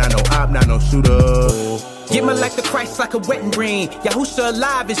cop, not no op, not no shooter. Give me like the Christ, like a wedding ring. Yahusha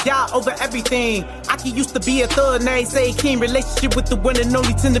alive is Yah over everything. Aki used to be a thug, now he say king. Relationship with the one and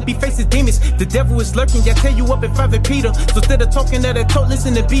only tend to be facing demons. The devil is lurking, I tell you up in 5 Peter. So instead of talking that I talk,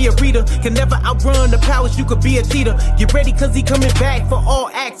 listen and be a reader. Can never outrun the powers, you could be a cheater. Get ready cause he coming back for all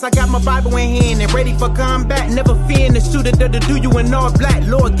acts. I got my Bible in hand and ready for combat. Never fearing the shooter that'll do you in all black.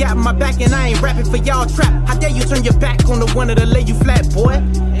 Lord got my back and I ain't rapping for y'all trap. How dare you turn your back on the one that'll lay you flat, boy?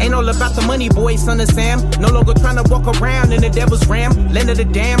 Ain't all about the money, boy, son of Sam. No longer trying to walk around in the devil's ram. Land of the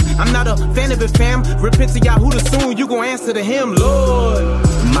damn, I'm not a fan of it, fam. Repent to Yahudah soon, you gon' answer to him, Lord.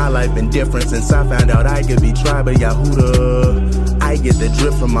 My life been different since I found out I could be tried by Yahudah. I get the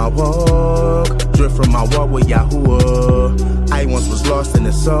drift from my walk with Yahuwah. I once was lost in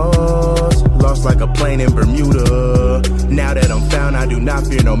the sauce, lost like a plane in Bermuda. Now that I'm found, I do not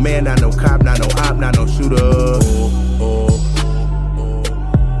fear no man, not no cop, not no op, not no shooter.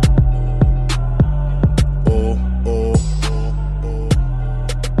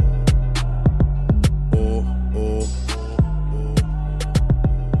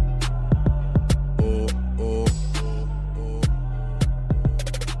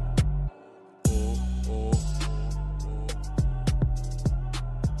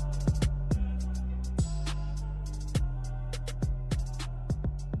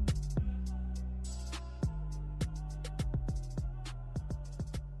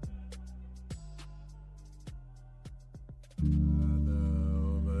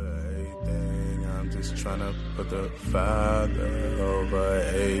 just tryna put the Father over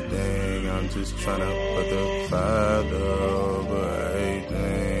everything. I'm just tryna put the Father over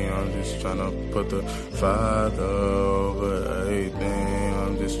everything. I'm just tryna put the Father over everything.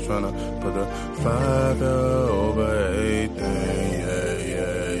 I'm just tryna put the Father over everything.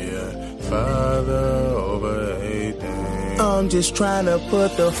 Yeah. Father over everything. I'm just trying to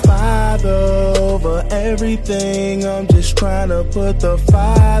put the Father over everything. I'm just trying to put the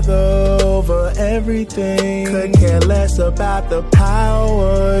Father over everything. Could care less about the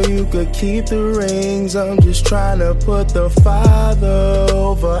power. You could keep the rings. I'm just trying to put the Father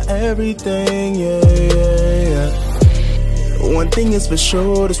over everything. Yeah. One thing is for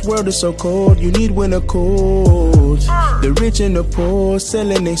sure, this world is so cold. You need winter coats. The rich and the poor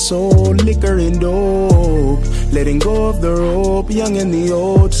selling their soul, liquor and dope. Letting go of the rope, young and the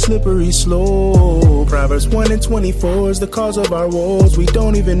old, slippery slope. Proverbs 1:24 is the cause of our woes. We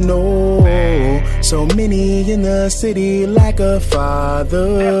don't even know. So many in the city like a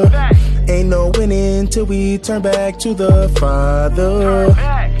father. Ain't no winning till we turn back to the Father.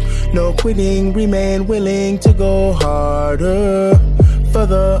 No quitting, remain willing to go harder for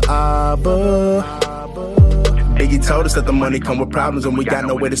the Abba. Biggie told us that the money come with problems and we got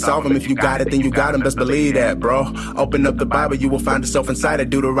no way to solve them. If you got it, then you got them, best believe that, bro. Open up the Bible, you will find yourself inside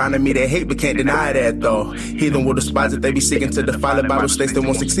it. Deuteronomy they hate, but can't deny that, though. Heathen will despise it, they be seeking to defile it. Bible states they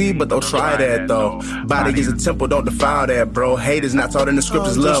won't succeed, but they'll try that, though. Body is a temple, don't defile that, bro. Hate is not taught in the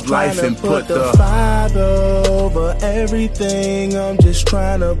scriptures, love life and put the Father over everything. I'm just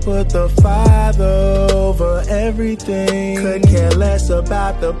trying to put the Father over everything. Could care less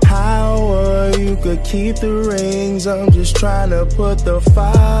about the power. You could keep the ring. I'm just trying to put the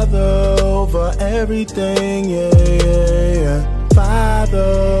Father over everything, yeah.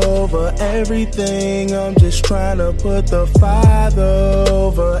 Father over everything. I'm just trying to put the Father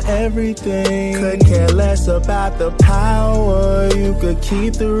over everything. Could care less about the power. You could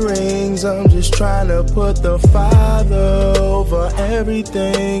keep the rings. I'm just trying to put the Father over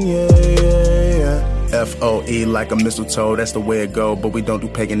everything, yeah. FOE like a mistletoe, that's the way it go, but we don't do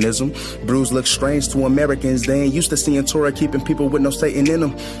paganism. Brews look strange to Americans, they ain't used to seeing Torah keeping people with no Satan in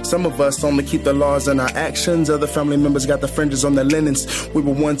them. Some of us only keep the laws in our actions, other family members got the fringes on their linens. We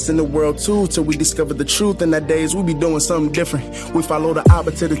were once in the world too, till we discovered the truth. In that days, we be doing something different. We follow the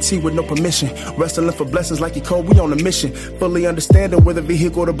Abba to the T with no permission. Wrestling for blessings like he called, we on a mission. Fully understanding we're the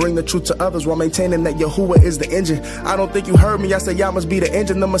vehicle to bring the truth to others, while maintaining that Yahuwah is the engine. I don't think you heard me, I said Yah must be the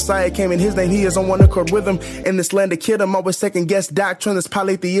engine. The Messiah came in his name, he is on one accord with him. In this land of kiddom, always second guess doctrine that's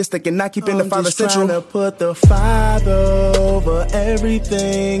polytheistic and not keeping the Father central. I'm just trying to put the Father over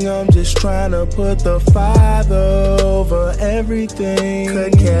everything. I'm just trying to put the Father over everything.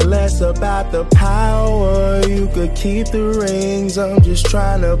 Could care less about the power. You could keep the rings. I'm just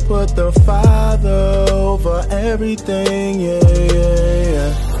trying to put the Father over everything,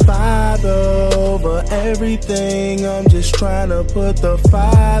 yeah. Father over everything. I'm just trying to put the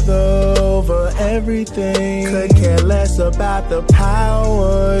Father over everything. Could care less about the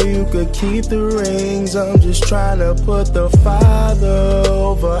power. You could keep the rings. I'm just trying to put the Father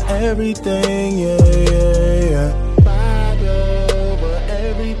over everything, yeah. Father over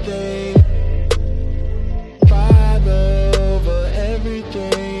everything. Father over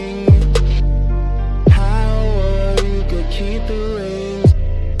everything. Power, you could keep the rings.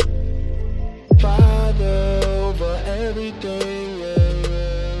 Father over everything, yeah.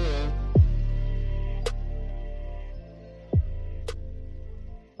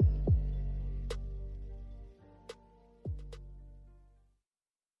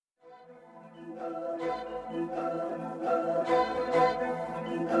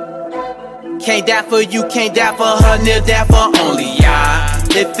 Can't die for you, can't die for her, kneel down for only Yah.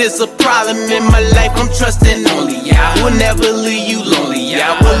 If it's a problem in my life, I'm trusting only Yah. Will never leave you lonely,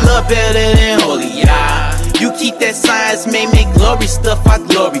 Yah. Will love better than holy Yah. You keep that science, may make glory stuff, I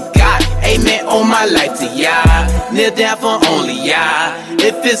glory God. Amen on my life to Yah. Kneel down for only Yah.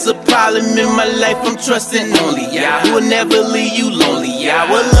 If it's a problem in my life, I'm trusting only Yah. Will never leave you lonely, Yah.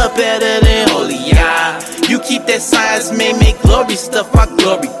 Will love better than holy Yah. You keep that science, may make glory stuff, I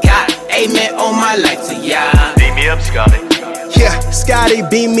glory God. Amen on my life to Yah. Beam me up, Scotty. Yeah, Scotty,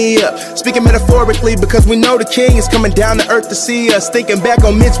 beam me up. Speaking metaphorically, because we know the king is coming down to earth to see us. Thinking back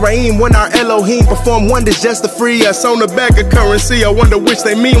on Mitzrayim when our Elohim performed wonders just to free us. On the back of currency, I wonder which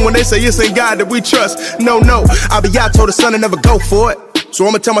they mean when they say it's in God that we trust. No, Abiyah told the son to never go for it. So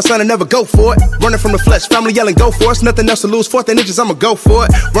I'ma tell my son to never go for it. Running from the flesh, family yelling go for us. Nothing else to lose, 4th inches, I'ma go for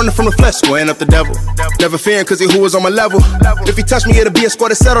it. Running from the flesh, squaring up the devil. Never fearing cause he who is on my level. If he touch me, it'll be a score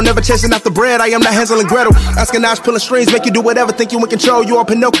to settle. Never chasing after bread, I am not Hansel and Gretel. Asking Ash pulling strings, make you do whatever, think you in control. You are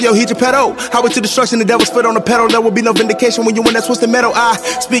Pinocchio, he's your pedo. Highway to destruction, the devil's foot on the pedal. There will be no vindication when you in that twisted metal. I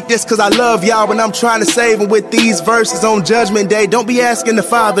speak this cause I love y'all when I'm trying to save. And with these verses on Judgment Day, don't be asking the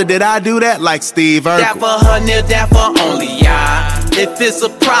Father, did I do that like Steve Urkel? That for her, kneel down for only y'all. If it's a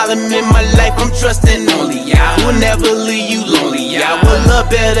problem in my life, I'm trusting only y'all. Will never leave you lonely, y'all. Will love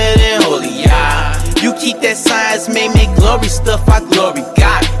better than holy, y'all. You keep that science, make glory stuff, I glory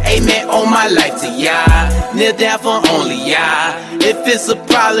God. Amen on my life to y'all. Kneel down for only y'all. If it's a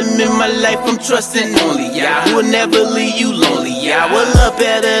problem in my life, I'm trusting only y'all. Will never leave you lonely, y'all. Will love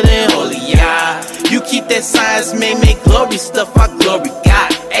better than holy, y'all. You keep that science, make glory stuff, I glory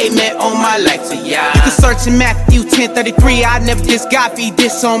God. Amen on my life to y'all. You can search in Matthew 10:33. I never diss God, be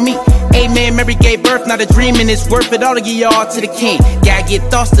this on me. Amen, Mary gave birth, not a dream, and it's worth it all to give y'all to the king. Gotta get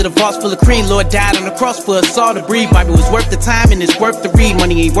thoughts to the vaults full of cream. Lord died on the cross for us all to breathe. Bible was worth the time and it's worth the read.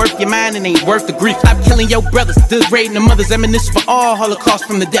 Money ain't worth your mind and ain't worth the grief. Stop killing your brothers, degrading the mothers. Ammunition for all Holocaust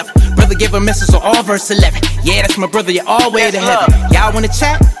from the devil. Brother gave a message on all verse 11. Yeah, that's my brother, you're all way to heaven. Y'all wanna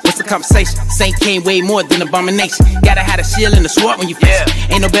chat? What's the conversation? Saint King way more than abomination. Gotta have a shield and a sword when you face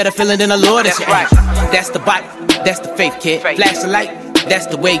it. Ain't no better feeling than the Lord, that's your right. That's the Bible, that's the faith, kid. Flash the light, that's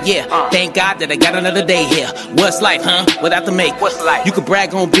the way, yeah. Thank God that I got another day here. What's life, huh? Without the make. What's life? You could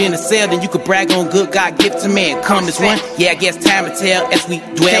brag on being a cell, then you could brag on good God gift to man. Come as one, yeah, I guess time to tell as we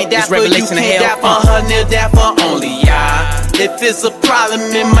dwell this revelation of hell. Can't die for her, kneel down for only y'all. If it's a problem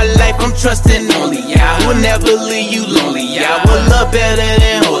in my life, I'm trusting only y'all. Will never leave you lonely, y'all. Will love better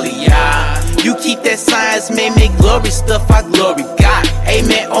than holy, y'all. You keep that science, make glory stuff, I glory God.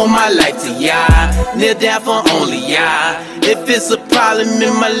 Amen on my life to y'all. Kneel down for only y'all. If it's a problem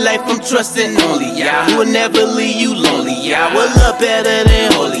in my life, I'm trusting only y'all. Will never leave you lonely, y'all. Will love better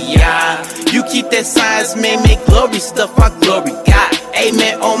than holy, y'all. You keep that science, make glory stuff, I glory God.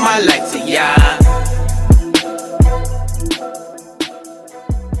 Amen on my life to y'all.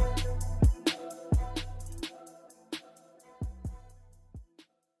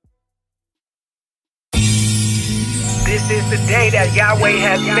 This is the day that Yahweh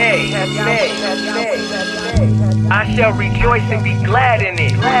has made. I shall rejoice and be glad in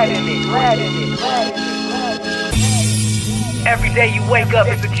it. Every day you wake up,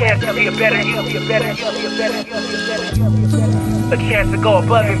 it's a chance to be a better you. A chance to go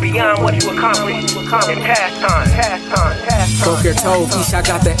above and beyond what you accomplished in past time. Broker told, Ish, I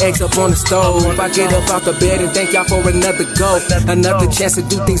got the eggs up on the stove. I get up out the bed and thank y'all for another go. Another chance to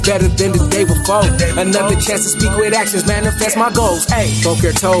do things better than the day before. Another chance to speak with actions, manifest my goals. Hey,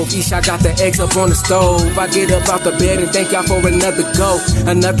 Broker told, Ish, I got the eggs up on the stove. I get up out the bed and thank y'all for another go.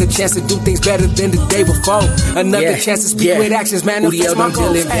 Another chance to do things better than the day before. Another chance to speak with actions, manifest my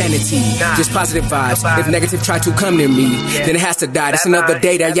goals. Vanity, just positive vibes. If negative try to come near me, then it has to die. That's another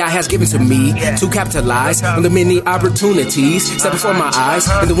day that Yah has given to me to capitalize on the many opportunities set before my eyes,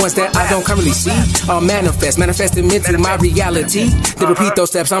 and the ones that I don't currently see are manifesting into my reality. Then repeat those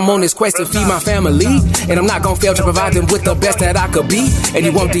steps. I'm on this quest to feed my family, and I'm not gonna fail to provide them with the best that I could be. And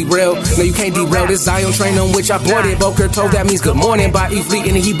you won't derail. No, you can't derail this Zion train on which I boarded. Boker told that means good morning by Ifrit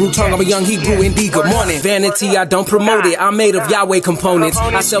in the Hebrew tongue. I'm a young Hebrew indeed. Good morning. Vanity, I don't promote it. I'm made of Yahweh components.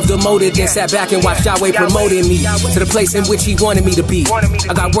 I self-demoted and sat back and watched Yahweh promoting me to the place in which He wanted me to be.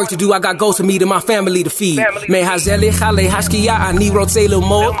 I got work to do, I got goals to meet and my family to feed. Me hazele chale hashkia ani rotzelo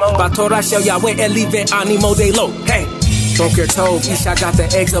mo. Batora shel Yahweh elive animo de lo. Hey. Broker told, Ish, I got the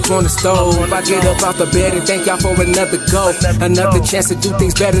eggs up on the stove. I get up out the bed and thank y'all for another go. Another chance to do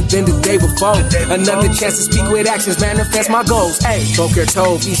things better than the day before. Another chance to speak with actions, manifest my goals. Hey, Broker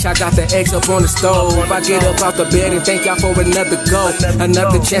told, Ish, I got the eggs up on the stove. I get up out the bed and thank y'all for another go.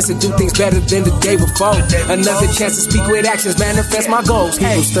 Another chance to do things better than the day before. Another chance to speak with actions, manifest my goals.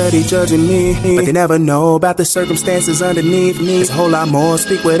 People study judging me, but they never know about the circumstances underneath me. It's a whole lot more.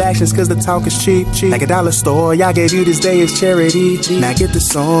 Speak with actions, cause the talk is cheap. Like a dollar store, Y'all gave you this day is charity. Now get the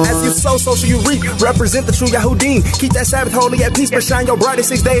song. As you sow, so shall you reap. Represent the true Yahudim. Keep that Sabbath holy at peace, but shine your brightest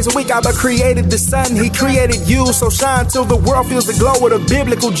 6 days a week. Abba created the sun, He created you. So shine till the world feels the glow of the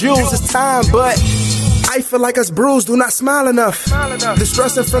biblical jewels. It's time, but Life feel like us bruised, do not smile enough.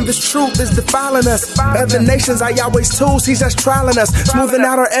 Distressing from this truth is defiling us. Other nations are Yahweh's tools, he's just trialing us. Smoothing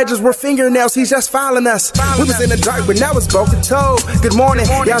out our edges with fingernails, he's just filing us. We was in the dark, but now it's broken toe. Good morning,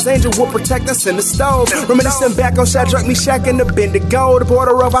 Yah's angel will protect us in the stove. Reminiscing back on Shadrach, Meshach, and Abednego. The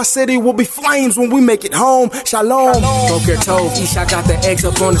border of our city will be flames when we make it home. Shalom. Boker Tov, Isha got the eggs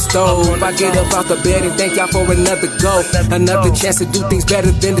up on the stove. I get up out the bed and thank y'all for another go. Another chance to do things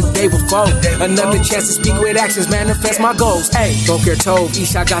better than the day before. Another chance to speak with actions, manifest my goals. Hey, Boker Tov,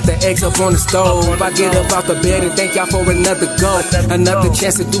 Isha got the eggs up on the stove. I get up out the bed and thank y'all for another go. Another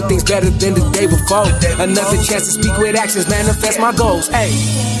chance to do things better than the day before. Another chance to speak with actions, manifest my goals. Hey.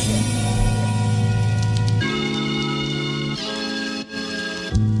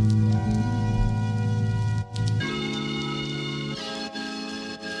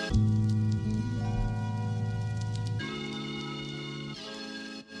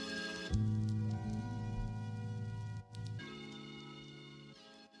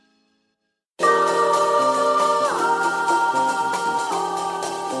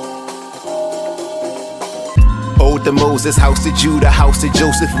 The Moses, house of Judah, house of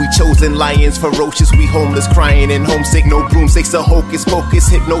Joseph. We chosen lions, ferocious. We homeless, crying and homesick. No broomsticks or hocus pocus.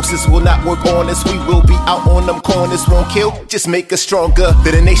 Hypnosis will not work on us. We will be out on them corners. Won't kill, just make us stronger.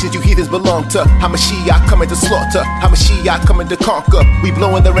 They're the nations you heathens belong to. Hamashiach coming to slaughter. Hamashiach coming to conquer. We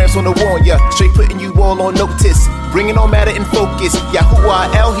blowing the ramps on the warrior. Straight putting you all on notice. Bringing all matter in focus.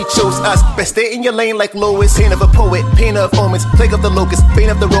 Yahuwah El, he chose us. Best stay in your lane like Lois. Pain of a poet, painter of omens. Plague of the locusts, bane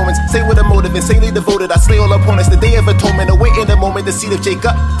of the Romans. Say with a motive, insanely devoted. I slay all opponents. The day of atonement, awaiting the moment, the seed of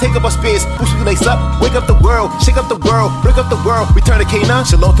Jacob. Take up our spears, boost we lace up. Wake up the world, shake up the world, break up the world. Return to Canaan,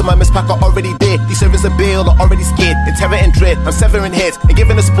 shalom to my mispack are already dead. These servants of Baal are already scared. In terror and dread, I'm severing heads and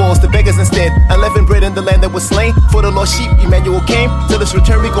giving the spoils to beggars instead. Unleavened bread in the land that was slain. For the lost sheep, Emmanuel came. Till his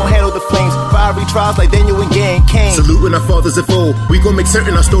return, we gon' handle the flames. Fiery trials like Daniel and gang came. Saluting our fathers of old. We gon' make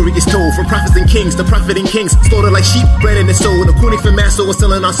certain our story is told. From prophets and kings to prophet and kings. Slaughtered like sheep, branded and sold. No cooning for mass, so we're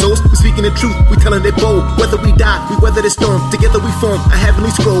selling our souls. We speaking the truth, we telling it bold. Whether we die, we weather the storm. Together we form a heavenly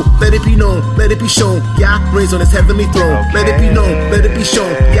scroll. Let it be known, let it be shown. Yah reigns on his heavenly throne. Let it be known, let it be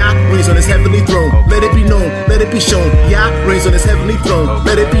shown. Yah reigns on his heavenly throne. Let it be known, let it be shown. Yah reigns on his heavenly throne.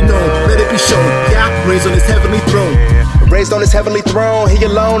 Let it be known, let it be shown. Yah reigns on his heavenly throne. Raised on his heavenly throne, he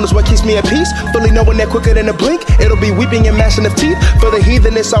alone is what keeps me at peace. Fully knowing that quicker than a blink, it'll be weeping and gnashing of teeth. For the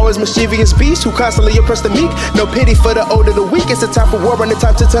heathen, it's always mischievous beasts who constantly oppress the meek. No pity for the old or the weak. It's a time for war and the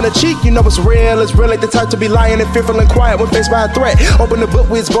time to turn a cheek. You know it's real like the time to be lying and fearful and quiet when faced by a threat. Open the book,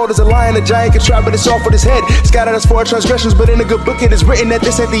 we as bold as a lion, a giant can try, but it's all for his head. Scattered us for our transgressions, but in a good book it is written that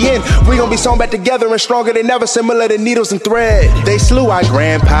this at the end. We gon' be sewn back together and stronger than ever, similar to needles and thread. They slew our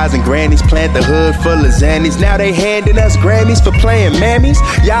grandpas and grannies, plant the hood full of zannies. Now they handing us Grammys for playing mammies.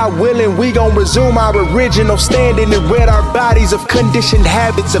 Y'all willing, we gon' resume our original standing and rid our bodies of conditioned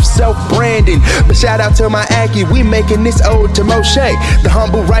habits of self-branding. But shout out to my Aki, we making this ode to Moshe, the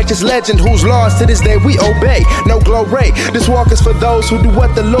humble righteous legend whose laws to this day we obey. No glory, this walk is for those who do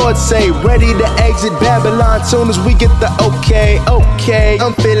what the Lord say. Ready to exit Babylon soon as we get the okay.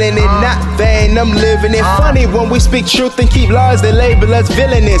 I'm feeling it, not vain, I'm living it. Funny when we speak truth and keep lies, they label us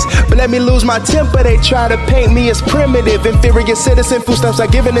villainous. But let me lose my temper, they try to paint me as primitive, inferior citizen. Foodstuffs are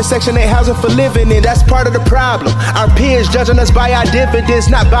given in Section 8 housing for living in. That's part of the problem. Our peers judging us by our dividends,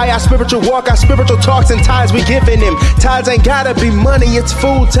 not by our spiritual walk, our spiritual talks and tithes we giving them. Tithes ain't gotta be money, it's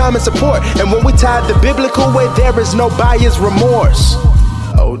food, time and support. And when we tithe the biblical way, there is no buyer's remorse.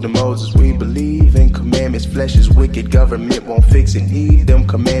 Oh, the Moses we believe in commandments. Flesh is wicked, government won't fix it. Need them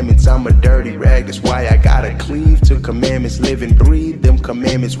commandments, I'm a dirty rag. That's why I gotta cleave to commandments. Live and breathe them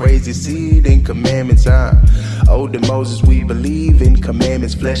commandments. Raise your seed in commandments. Oh, the Moses we believe in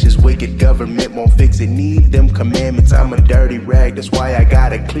commandments. Flesh is wicked, government won't fix it. Need them commandments, I'm a dirty rag. That's why I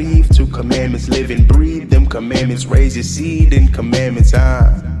gotta cleave to commandments. Live and breathe them commandments. Raise your seed in commandments.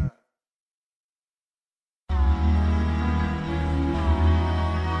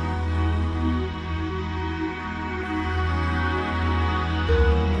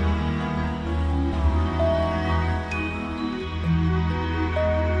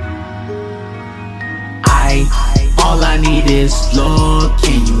 All I need is, Lord,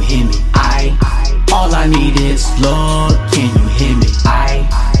 can you hear me? All I need is, Lord, can you hear me?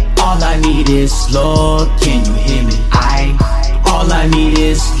 All I need is, Lord, can you hear me? All I need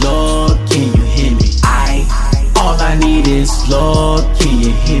is, Lord, can you hear me? All I need is, Lord, can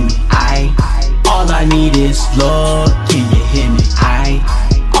you hear me? All I need is, Lord, can you hear me?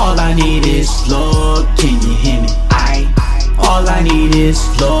 All I need is, Lord, can you hear me? All I need is,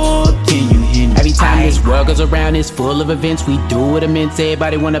 Lord, can you hear me? Every time this world goes around, it's full of events. We do what it meant.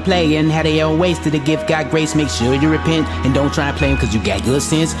 Everybody wanna play and have their own ways to the gift. God grace, make sure you repent and don't try and play 'em, cause you got good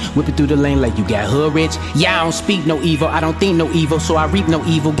sense. Whipping through the lane like you got hood rich. Yeah, I don't speak no evil, I don't think no evil, so I reap no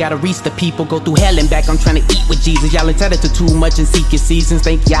evil. Gotta reach the people, go through hell and back. I'm trying to eat with Jesus. Y'all entitled to too much and seek your seasons.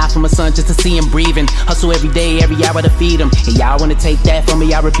 Thank y'all for my son just to see him breathing. Hustle every day, every hour to feed him. And y'all wanna take that from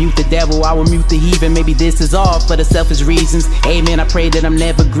me, I rebuke the devil, I will mute the heathen. Maybe this is all for the selfish reasons. Amen, I pray that I'm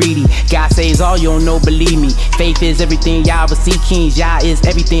never greedy. God says all you don't know, believe me. Faith is everything, y'all will see kings. Y'all is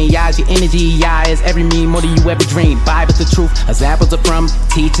everything, y'all is your energy. Y'all is every mean, more than you ever dreamed. Bible's the truth, examples are from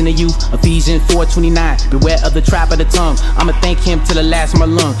teaching the youth. Ephesians 4:29, beware of the trap of the tongue. I'ma thank him till the last of my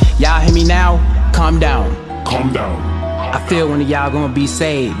lung. Y'all hear me now? Calm down. Calm down. I feel one of y'all gonna be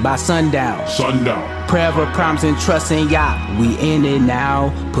saved by sundown. Sundown. Prayer for promise and trust in y'all. We in it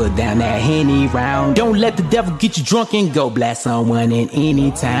now. Put down that Henny round. Don't let the devil get you drunk and go blast someone in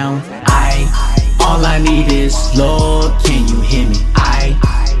any town. All I need is Lord, can you hear me?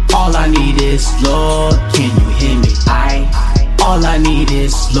 All I need is Lord, can you hear me? All I need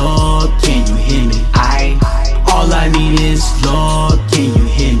is Lord, can you hear me? All I need is Lord, can you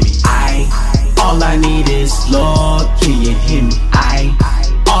hear me? All I need is Lord, can you hear me?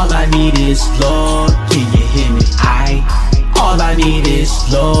 All I need is Lord, can you hear me? All I need is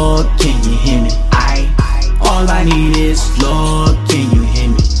Lord, can you hear me? All I need is Lord, can you hear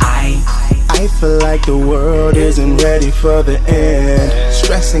me? I feel like the world isn't ready for the end.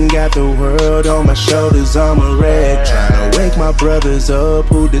 Stressing got the world on my shoulders, I'm a wreck. Trying to wake my brothers up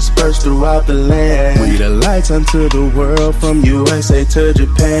who dispersed throughout the land. We the lights unto the world from USA to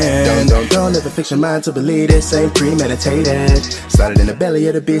Japan. Don't ever fix your mind to believe this ain't premeditated. Started in the belly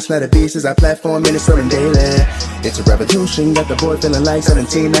of the beast, let the beast is our platform and it's serving daily. It's a revolution, got the boy feeling like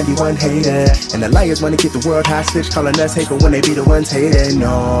 1791 hated. And the liars wanna keep the world hostage, calling us hateful when they be the ones hated.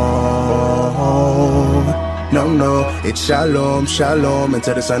 No, it's shalom, shalom,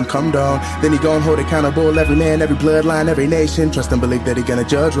 until the sun come down. Then he gon' hold accountable every man, every bloodline, every nation. Trust and believe that he gonna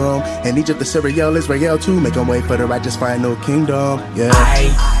judge wrong. And Egypt, Assyria, Israel too, make him wait for the righteous final kingdom. Yeah.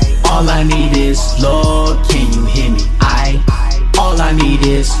 All I need is Lord, can you hear me? All I need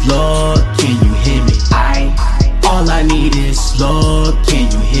is Lord, can you hear me? All I need is Lord, can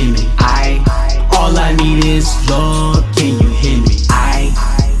you hear me? All I need is Lord, can you hear me?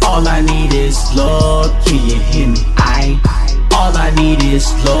 All I need is Lord, can you hear me? All I need is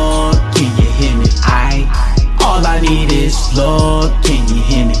Lord, can you hear me? All I need is Lord, can you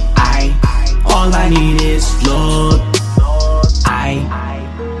hear me? All I need is Lord.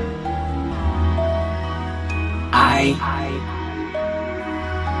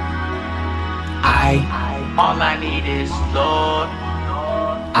 All I need is Lord.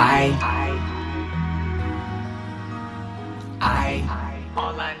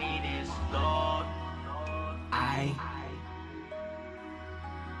 All I need is Lord.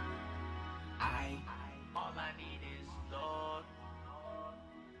 All I need is Lord.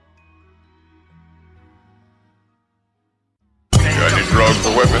 You got any drugs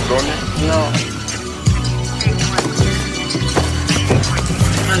or weapons on you? No.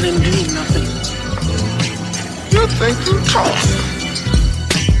 I didn't do nothing. You think you tough?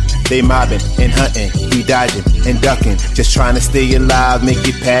 They mobbing and hunting, we dodging and ducking, just trying to stay alive, make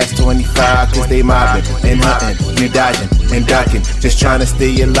it past 25. Cause they mobbing and hunting, we dodging and ducking, just trying to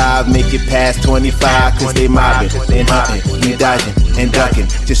stay alive, make it past 25. Cause they mobbing and hunting, we dodging and ducking,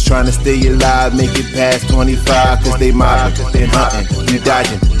 just trying to stay alive, make it past 25. Cause they mobbing and hunting, we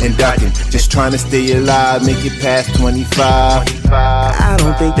dodging and ducking, just trying to stay alive, make it past 25. I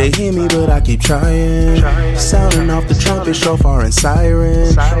don't think they hear me, but I keep trying. Sounding off the trumpet, shofar and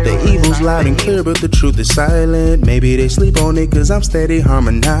siren. The evil's loud and clear, but the truth is silent. Maybe they sleep on it, cause I'm steady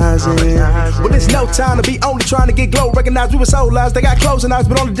harmonizing. Well, it's no time to be only trying to get glow. Recognize we were sold lives, they got closing eyes,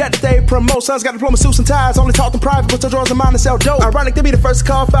 but on the debt that they promote. Sons got diploma suits and ties, only talking private, but still draws the mind and sell dope. Ironic to be the first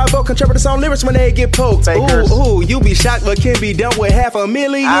to call 5-0, contribute to song lyrics when they get poked. Ooh, you be shocked what can be done with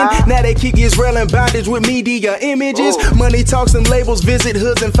 $500,000. Now they keep Israel in bondage with media images. Money talks and labels, visit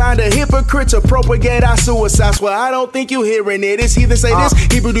hoods and find a hypocrite to propagate our suicides. Well, I don't think you hearing it. It's heathen say this,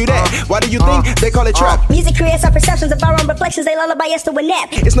 Hebrew do that. Why do you think they call it trap? Music creates our perceptions of our own reflections. They lullaby us to a nap.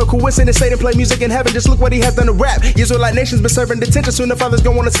 It's no coincidence Satan play music in heaven. Just look what he has done to rap. Israelite nations been serving detention. Soon the fathers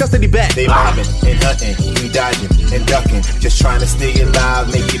gon' want his custody back. They mobbing and hunting, we dodging and ducking, just trying to stay alive,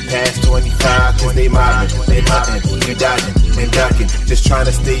 make it past 25. Cause they mobbing and hunting, we dodging and ducking, just trying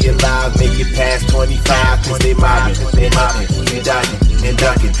to stay alive, make it past 25. Cause they mobbing and hunting, we dodging and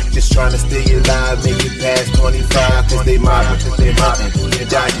ducking. Just trying to stay alive, make it past 25. Cause they mobbing and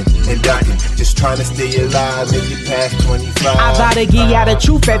dodging and ducking. Just trying to stay alive, make it past 25. I gotta give y'all the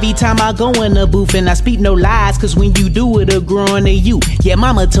truth every time I go in the booth, and I speak no lies, cause when you do it'll grow on to you. Yeah,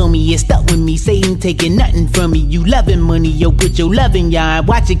 mama told me it stuck with me, Satan taking nothing from me. You loving money, yo, put your love in ya and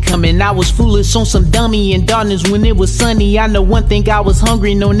watch it coming. I was foolish on some dummy and darkness when it was sunny. I know one thing, I was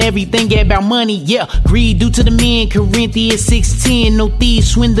hungry, knowing everything about money. Yeah, greed due to the men, Corinthians 6:10. No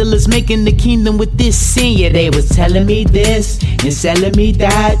thieves, swindlers making the kingdom with this sin. Yeah, they was telling me this and selling me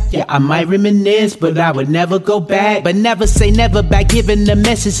that. Yeah, I might reminisce, but I would never go back. But never say never back, giving the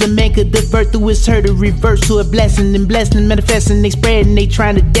message a man could divert through his hurt to reverse to a blessing. And blessing, manifesting, they spreading, they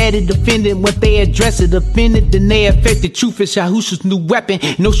trying to dead it, defend it. When they address it, offended, then they affect the truth. It's Yahushua's new weapon.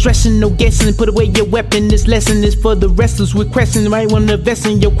 No stressing, no guessing, put away your weapon. This lesson is for the restless with questions. Right when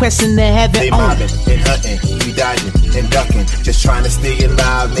investing your question to heaven. They mobbing and hunting, we dodging and ducking. Just trying to stay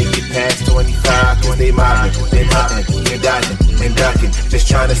alive, make it past 25. Cause they mobbing and hunting and dodging and ducking. Just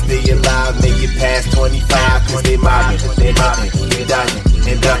trying to stay alive, make it past 25. Cause they mobbing and hunting and dodging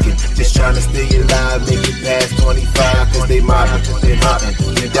and ducking. Just trying to stay alive, make it past 25. Cause they mobbing and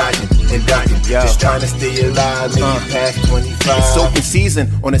hunting and dodging and ducking. Just trying to stay alive, make it past 25. It's open season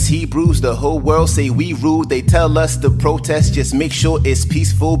on us Hebrews. The whole world say we rule. They tell us to protest, just make sure it's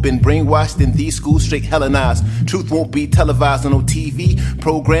peaceful. Been brainwashed in these schools, straight Hellenized. Truth won't be televised on no TV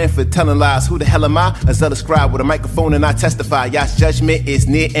program for telling lies. Who the hell am I? A zealous scribe with a microphone and I testify. Y'all's judgment is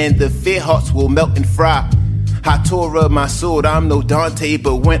near and the fair hearts will melt and fry. High Torah, my sword, I'm no Dante,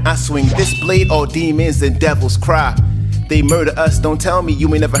 but when I swing this blade, all demons and devils cry. They murder us, don't tell me you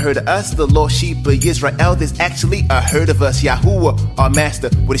ain't never heard of us. The lost sheep of Israel, there's actually a herd of us. Yahuwah, our master,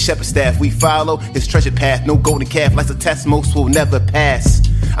 with a shepherd staff, we follow his treasure path. No golden calf, like the test most will never pass.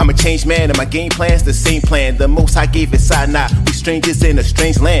 I'm a changed man and my game plan's the same plan. The most I gave is Sinai. We strangers in a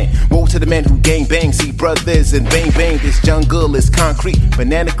strange land. Woe to the men who gang bang, see brothers and bang bang. This jungle is concrete.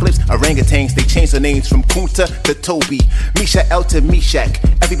 Banana clips, orangutans. They changed their names from Kunta to Toby, Mishael to Meshach.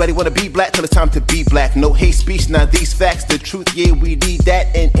 Everybody wanna be black till it's time to be black. No hate speech, now these facts. The truth, yeah, we need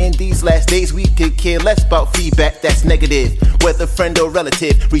that. And in these last days, we could care less about feedback that's negative. Whether friend or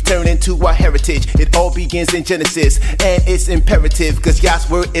relative, returning to our heritage. It all begins in Genesis, and it's imperative, cause Yah's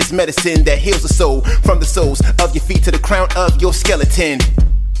word is medicine that heals the soul. From the soles of your feet to the crown of your skeleton.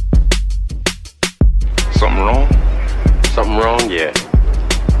 Something wrong? Something wrong? Yeah.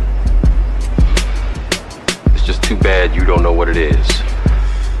 It's just too bad you don't know what it is.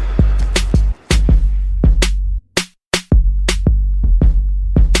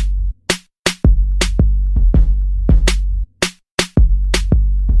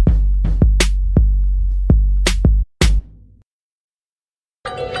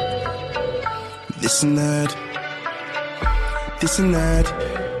 This and that, this and that.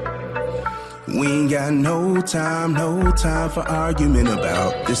 We ain't got no time for argument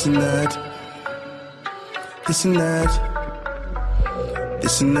about this and that, this and that,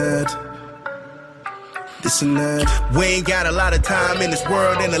 this and that. This and that. We ain't got a lot of time in this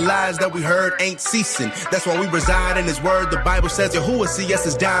world, and the lies that we heard ain't ceasing. That's why we reside in his word. The Bible says Yahuwah see us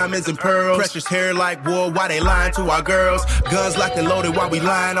as diamonds and pearls. Precious hair like wool, why they lying to our girls? Guns locked and loaded while we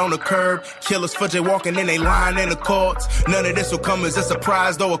lying on the curb. Killers for jaywalking and they lying in the courts. None of this will come as a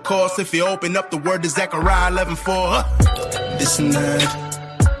surprise, though of course, if you open up the word to Zechariah 11:4. This and that,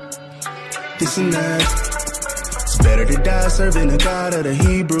 this and that. It's better to die serving the God of the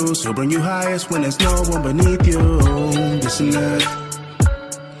Hebrews. He'll bring you highest when there's no one beneath you. This and that,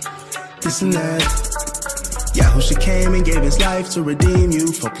 this and that. Yahusha came and gave his life to redeem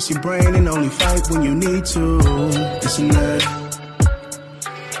you. Focus your brain and only fight when you need to. This and that,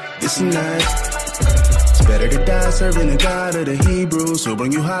 this and that. It's better to die serving the God of the Hebrews. He'll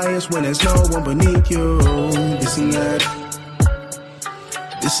bring you highest when there's no one beneath you. This and that,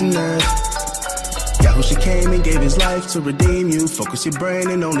 this and that. Yahusha came and gave his life to redeem you. Focus your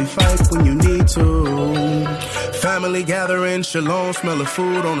brain and only fight when you need to. Family gathering, shalom, smell of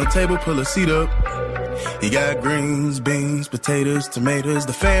food on the table, pull a seat up. You got greens, beans, potatoes, tomatoes,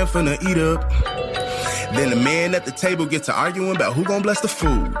 the fam finna eat up. Then the men at the table get to arguing about who gon' bless the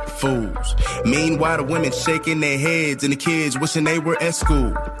food. Fools. Meanwhile, the women shaking their heads and the kids wishing they were at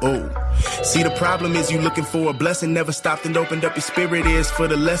school. Oh. See, the problem is you looking for a blessing, never stopped and opened up your spirit ears for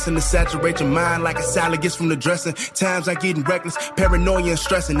the lesson to saturate your mind like a salad gets from the dressing. Times I getting reckless, paranoia and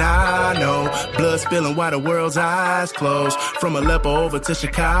stressing. I know, blood spilling while the world's eyes closed. From Aleppo over to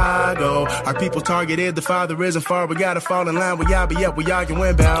Chicago, our people targeted, the Father isn't far. We gotta fall in line with y'all, be up, we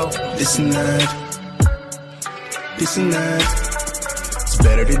arguing about this and that. This and that. It's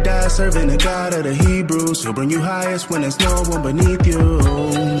better to die serving the God of the Hebrews. He'll bring you highest when there's no one beneath you.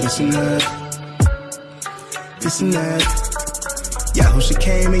 Listen that. Listen that. Yahushua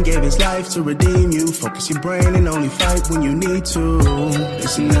came and gave his life to redeem you. Focus your brain and only fight when you need to.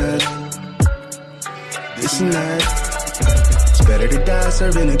 Listen that. Listen that. It's better to die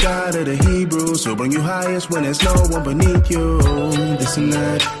serving the God of the Hebrews. He'll bring you highest when there's no one beneath you. Listen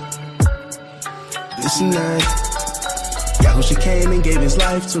that. Listen that. Yahushua came and gave his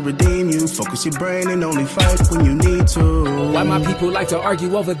life to redeem you. Focus your brain and only fight when you need to. Why my people like to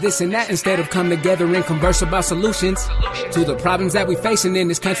argue over this and that instead of come together and converse about solutions to the problems that we facing in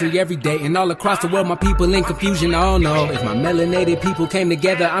this country every day and all across the world? My people in confusion. Oh no, if my melanated people came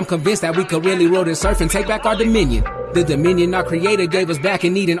together, I'm convinced that we could really roll and surf and take back our dominion. The dominion our creator gave us back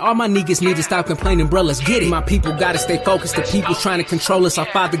in need, and all my niggas need to stop complaining, bro, let's get it. My people gotta stay focused, the people trying to control us. Our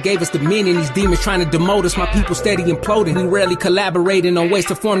father gave us dominion, these demons trying to demote us. My people steady imploding, we rarely collaborating on ways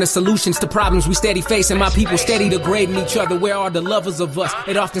to form the solutions to problems we steady facing. My people steady degrading each other, where are the lovers of us?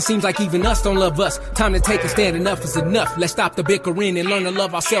 It often seems like even us don't love us. Time to take a stand, enough is enough. Let's stop the bickering and learn to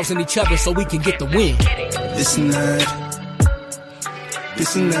love ourselves and each other so we can get the win. Listen that.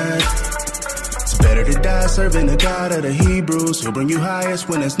 Listen that. It's better to die serving the God of the Hebrews. He'll bring you highest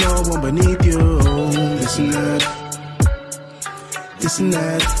when there's no one beneath you. Listen that. Listen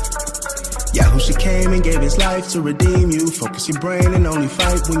that. Yahushua came and gave his life to redeem you. Focus your brain and only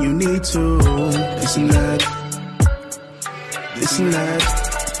fight when you need to. Listen that. Listen that.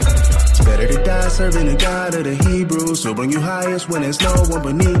 It's better to die serving the God of the Hebrews. He'll bring you highest when there's no one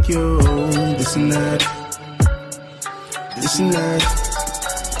beneath you. Listen that. Listen that.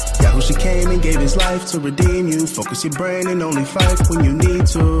 Yahushua came and gave his life to redeem you. Focus your brain and only fight when you need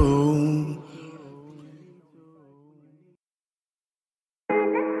to.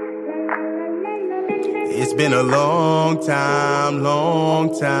 It's been a long time,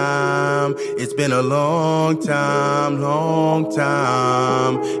 long time. It's been a long time, long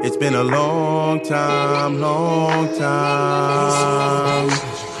time. It's been a long time, long time.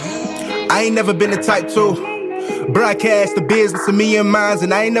 I ain't never been the type to broadcast the business of me and mine,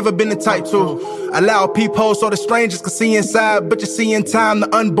 and I ain't never been the type to allow peepholes so the strangers can see inside. But you see in time,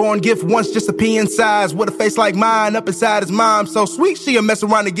 the unborn gift once just a pea in size. With a face like mine up inside his mom, so sweet she'll mess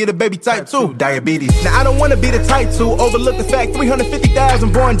around and get a baby type 2 diabetes. Now I don't wanna be the type to overlook the fact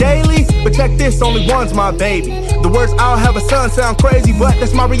 350,000 born daily, but check this, only one's my baby. The words I'll have a son sound crazy, but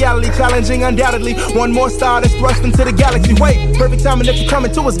that's my reality, challenging undoubtedly. One more star that's thrust into the galaxy. Wait, perfect timing that you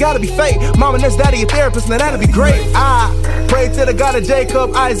coming to, it's gotta be fate. Mama, that's daddy, a therapist, now that'll be great. I pray to the God of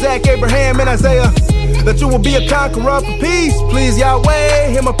Jacob, Isaac, Abraham, and Isaiah, that you will be a conqueror for peace. Please, Yahweh,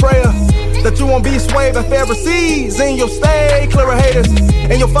 hear my prayer, that you won't be swayed by Pharisees, and you'll stay clear of haters,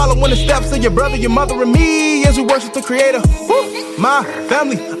 and you'll follow in the steps of your brother, your mother, and me as we worship the Creator. Woo! My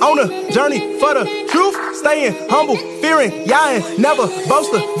family on a journey for the truth, staying humble, fearing Yah, and never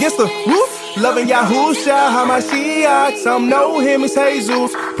boast against the roof. Loving Yahushua, HaMashiach, some know him as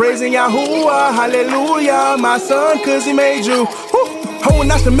Jesus. Praising Yahuwah, hallelujah, my son, cause he made you. Woo! Oh, and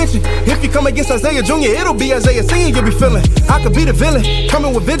not to mention, if you come against Isaiah Jr., it'll be Isaiah Sr. you'll be feeling. I could be the villain,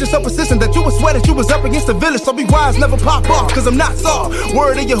 coming with vengeance so persistent that you would swear that you was up against the village. So be wise, never pop off, cause I'm not soft.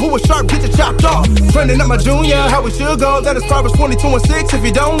 Word of Yahuwah sharp, get you chopped off. Trending up my junior, how we should go. That is Proverbs 22:6 if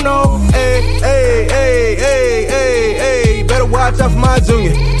you don't know. Hey, hey, hey, hey, hey, hey, better watch out for my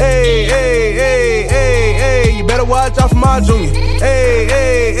junior. Hey, hey, hey, hey, hey, you better watch out for my junior. Hey,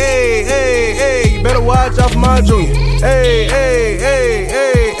 hey, hey, hey, hey, you better watch out for my junior. Hey, hey, hey,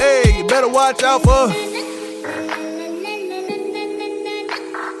 hey, hey, you better watch out for.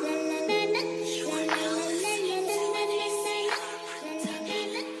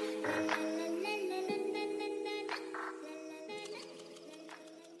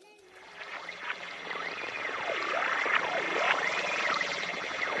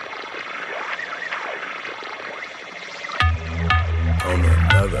 On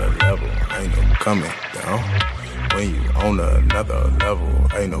another level, ain't no coming down. When you on another level,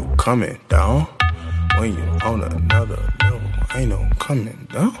 ain't no coming down. When you on another level, ain't no coming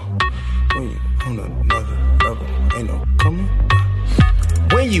down. When you on another level, ain't no coming down.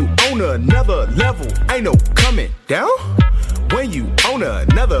 When you on another level, ain't no coming down. When you on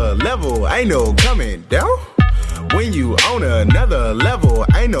another level, ain't no coming down. When you on another level,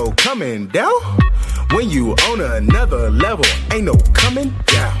 ain't no coming down. When you on another level, ain't no coming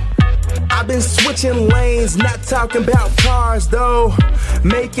down. I've been switching lanes, not talking about cars though.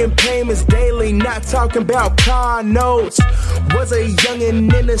 Making payments daily, not talking about car notes. Was a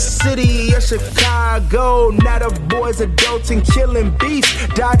youngin' in the city of Chicago. Now the boys adulting, killing beefs,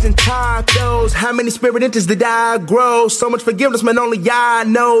 dodging tacos. How many spirit enters did I grow? So much forgiveness, man, only Yah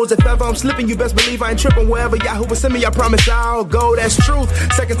knows. If ever I'm slipping, you best believe I ain't tripping. Wherever Yahoo will send me, I promise I'll go. That's truth.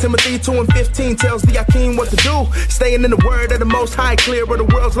 2 Timothy 2:15 tells the Akeem what to do. Staying in the word of the Most High, clear of the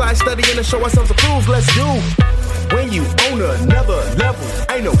world's lies, studying to show ourselves approved. Let's do. When you on another level,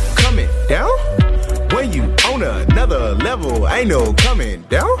 ain't no coming down. When you on another level, ain't no coming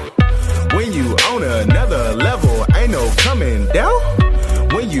down. When you on another level, ain't no coming down.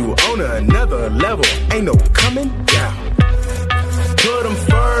 When you on another level, ain't no coming down. Put them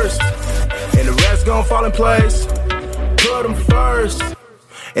first, and the rest gon' fall in place. Put them first,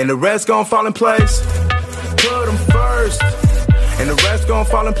 and the rest gon' fall in place. Put them first, and the rest gon'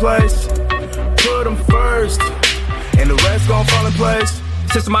 fall in place. Put them first, and the rest gon' fall in place.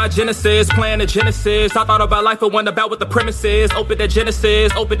 Since my genesis, playing the genesis, I thought about life and wondered about what the premise is. Open the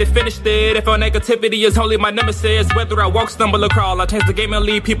genesis, open to finish it. If our negativity is only my nemesis, whether I walk, stumble, or crawl, I change the game and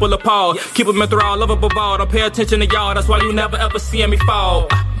leave people appalled. Keep them enthralled, love above all. Don't pay attention to y'all, that's why you never ever see me fall.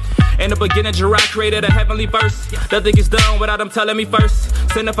 In the beginning, Jirach created a heavenly verse. Nothing is done without them telling me first.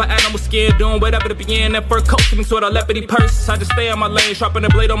 Sending for animal skin, doing whatever to begin. And for coaching sort of leopardy purse. I just stay on my lane, sharpen the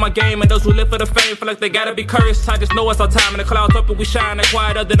blade on my game. And those who live for the fame feel like they gotta be cursed. I just know it's our time, and the clouds up and we shine. They're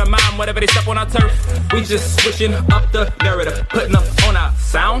quieter than a mime whenever they step on our turf. We just switching up the narrative, putting up on our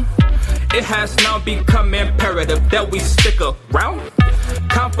sound. It has now become imperative that we stick around.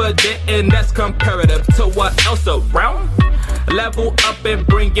 Confident and that's comparative to what else around. Level up and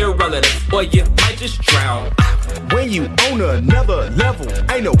bring your relatives, or you might just drown. When you on another level,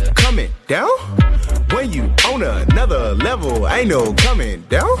 ain't no coming down. When you on another level, ain't no coming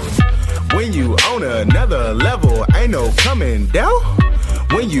down. When you on another level, ain't no coming down.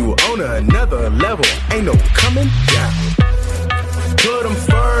 When you on another level, ain't no coming down. Put them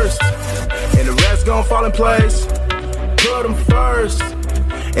first, and the rest gon' fall in place. Put them first,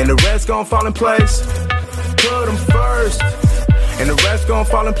 and the rest gon' fall in place. Put them first, and the rest gon'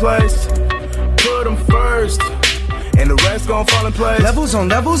 fall in place. Put them first, and the rest gon' fall in place. Levels on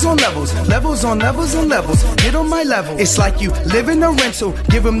levels on levels, levels on levels on levels. Get on my level. It's like you live in a rental.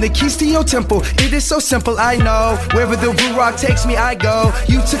 Give them the keys to your temple. It is so simple, I know. Wherever the Ruach takes me, I go.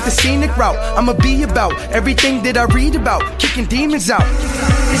 You took the scenic route. I'ma be about everything that I read about. Kicking demons out.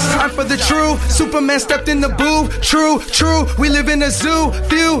 It's time for the true. Superman stepped in the booth. True, true. We live in a zoo.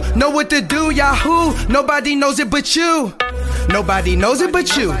 Few know what to do. Yahoo. Nobody knows it but you. Nobody knows it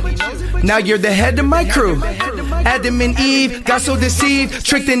but you. Now you're the head of my crew. Adam and Eve got so deceived,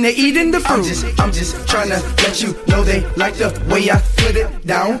 tricked into eating the fruit. I'm just trying to let you know they like the way I put it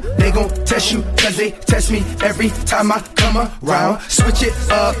down. They gon' test you, cause they test me every time I come around. Switch it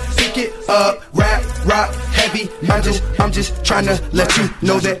up, pick it up, rap, rock, heavy. I'm just trying to let you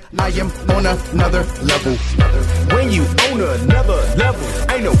know that I am on another level. When you on another level,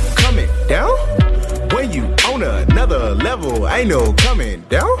 ain't no coming down. When you on another level, ain't no coming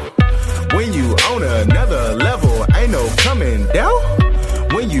down. When you on another level, ain't no coming down.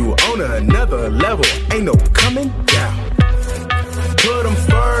 When you on another level, ain't no coming down. Put them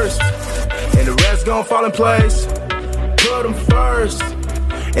first, and the rest gon' fall in place. Put them first,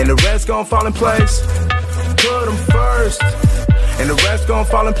 and the rest gon' fall in place. Put them first, and the rest gon'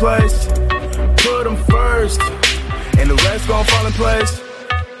 fall in place. Put them first, and the rest gon' fall in place.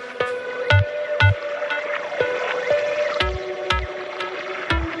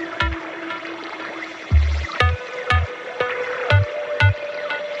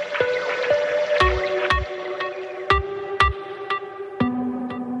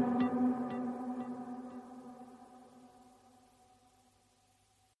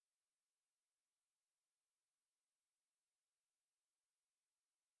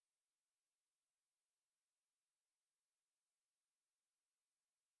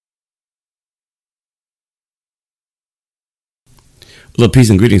 Little peace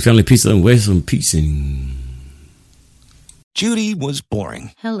and greetings, family, peace and wisdom, peace and... Judy was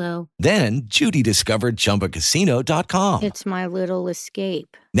boring. Hello. Then Judy discovered ChumbaCasino.com. It's my little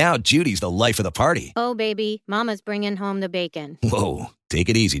escape. Now Judy's the life of the party. Oh, baby, mama's bringing home the bacon. Whoa, take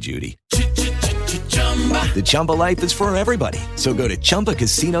it easy, Judy. The Chumba life is for everybody. So go to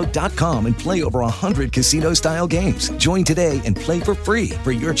ChumbaCasino.com and play over 100 casino-style games. Join today and play for free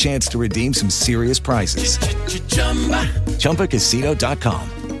for your chance to redeem some serious prizes. ChumbaCasino.com.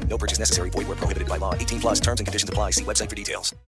 No purchase necessary. Void where prohibited by law. 18+ terms and conditions apply. See website for details.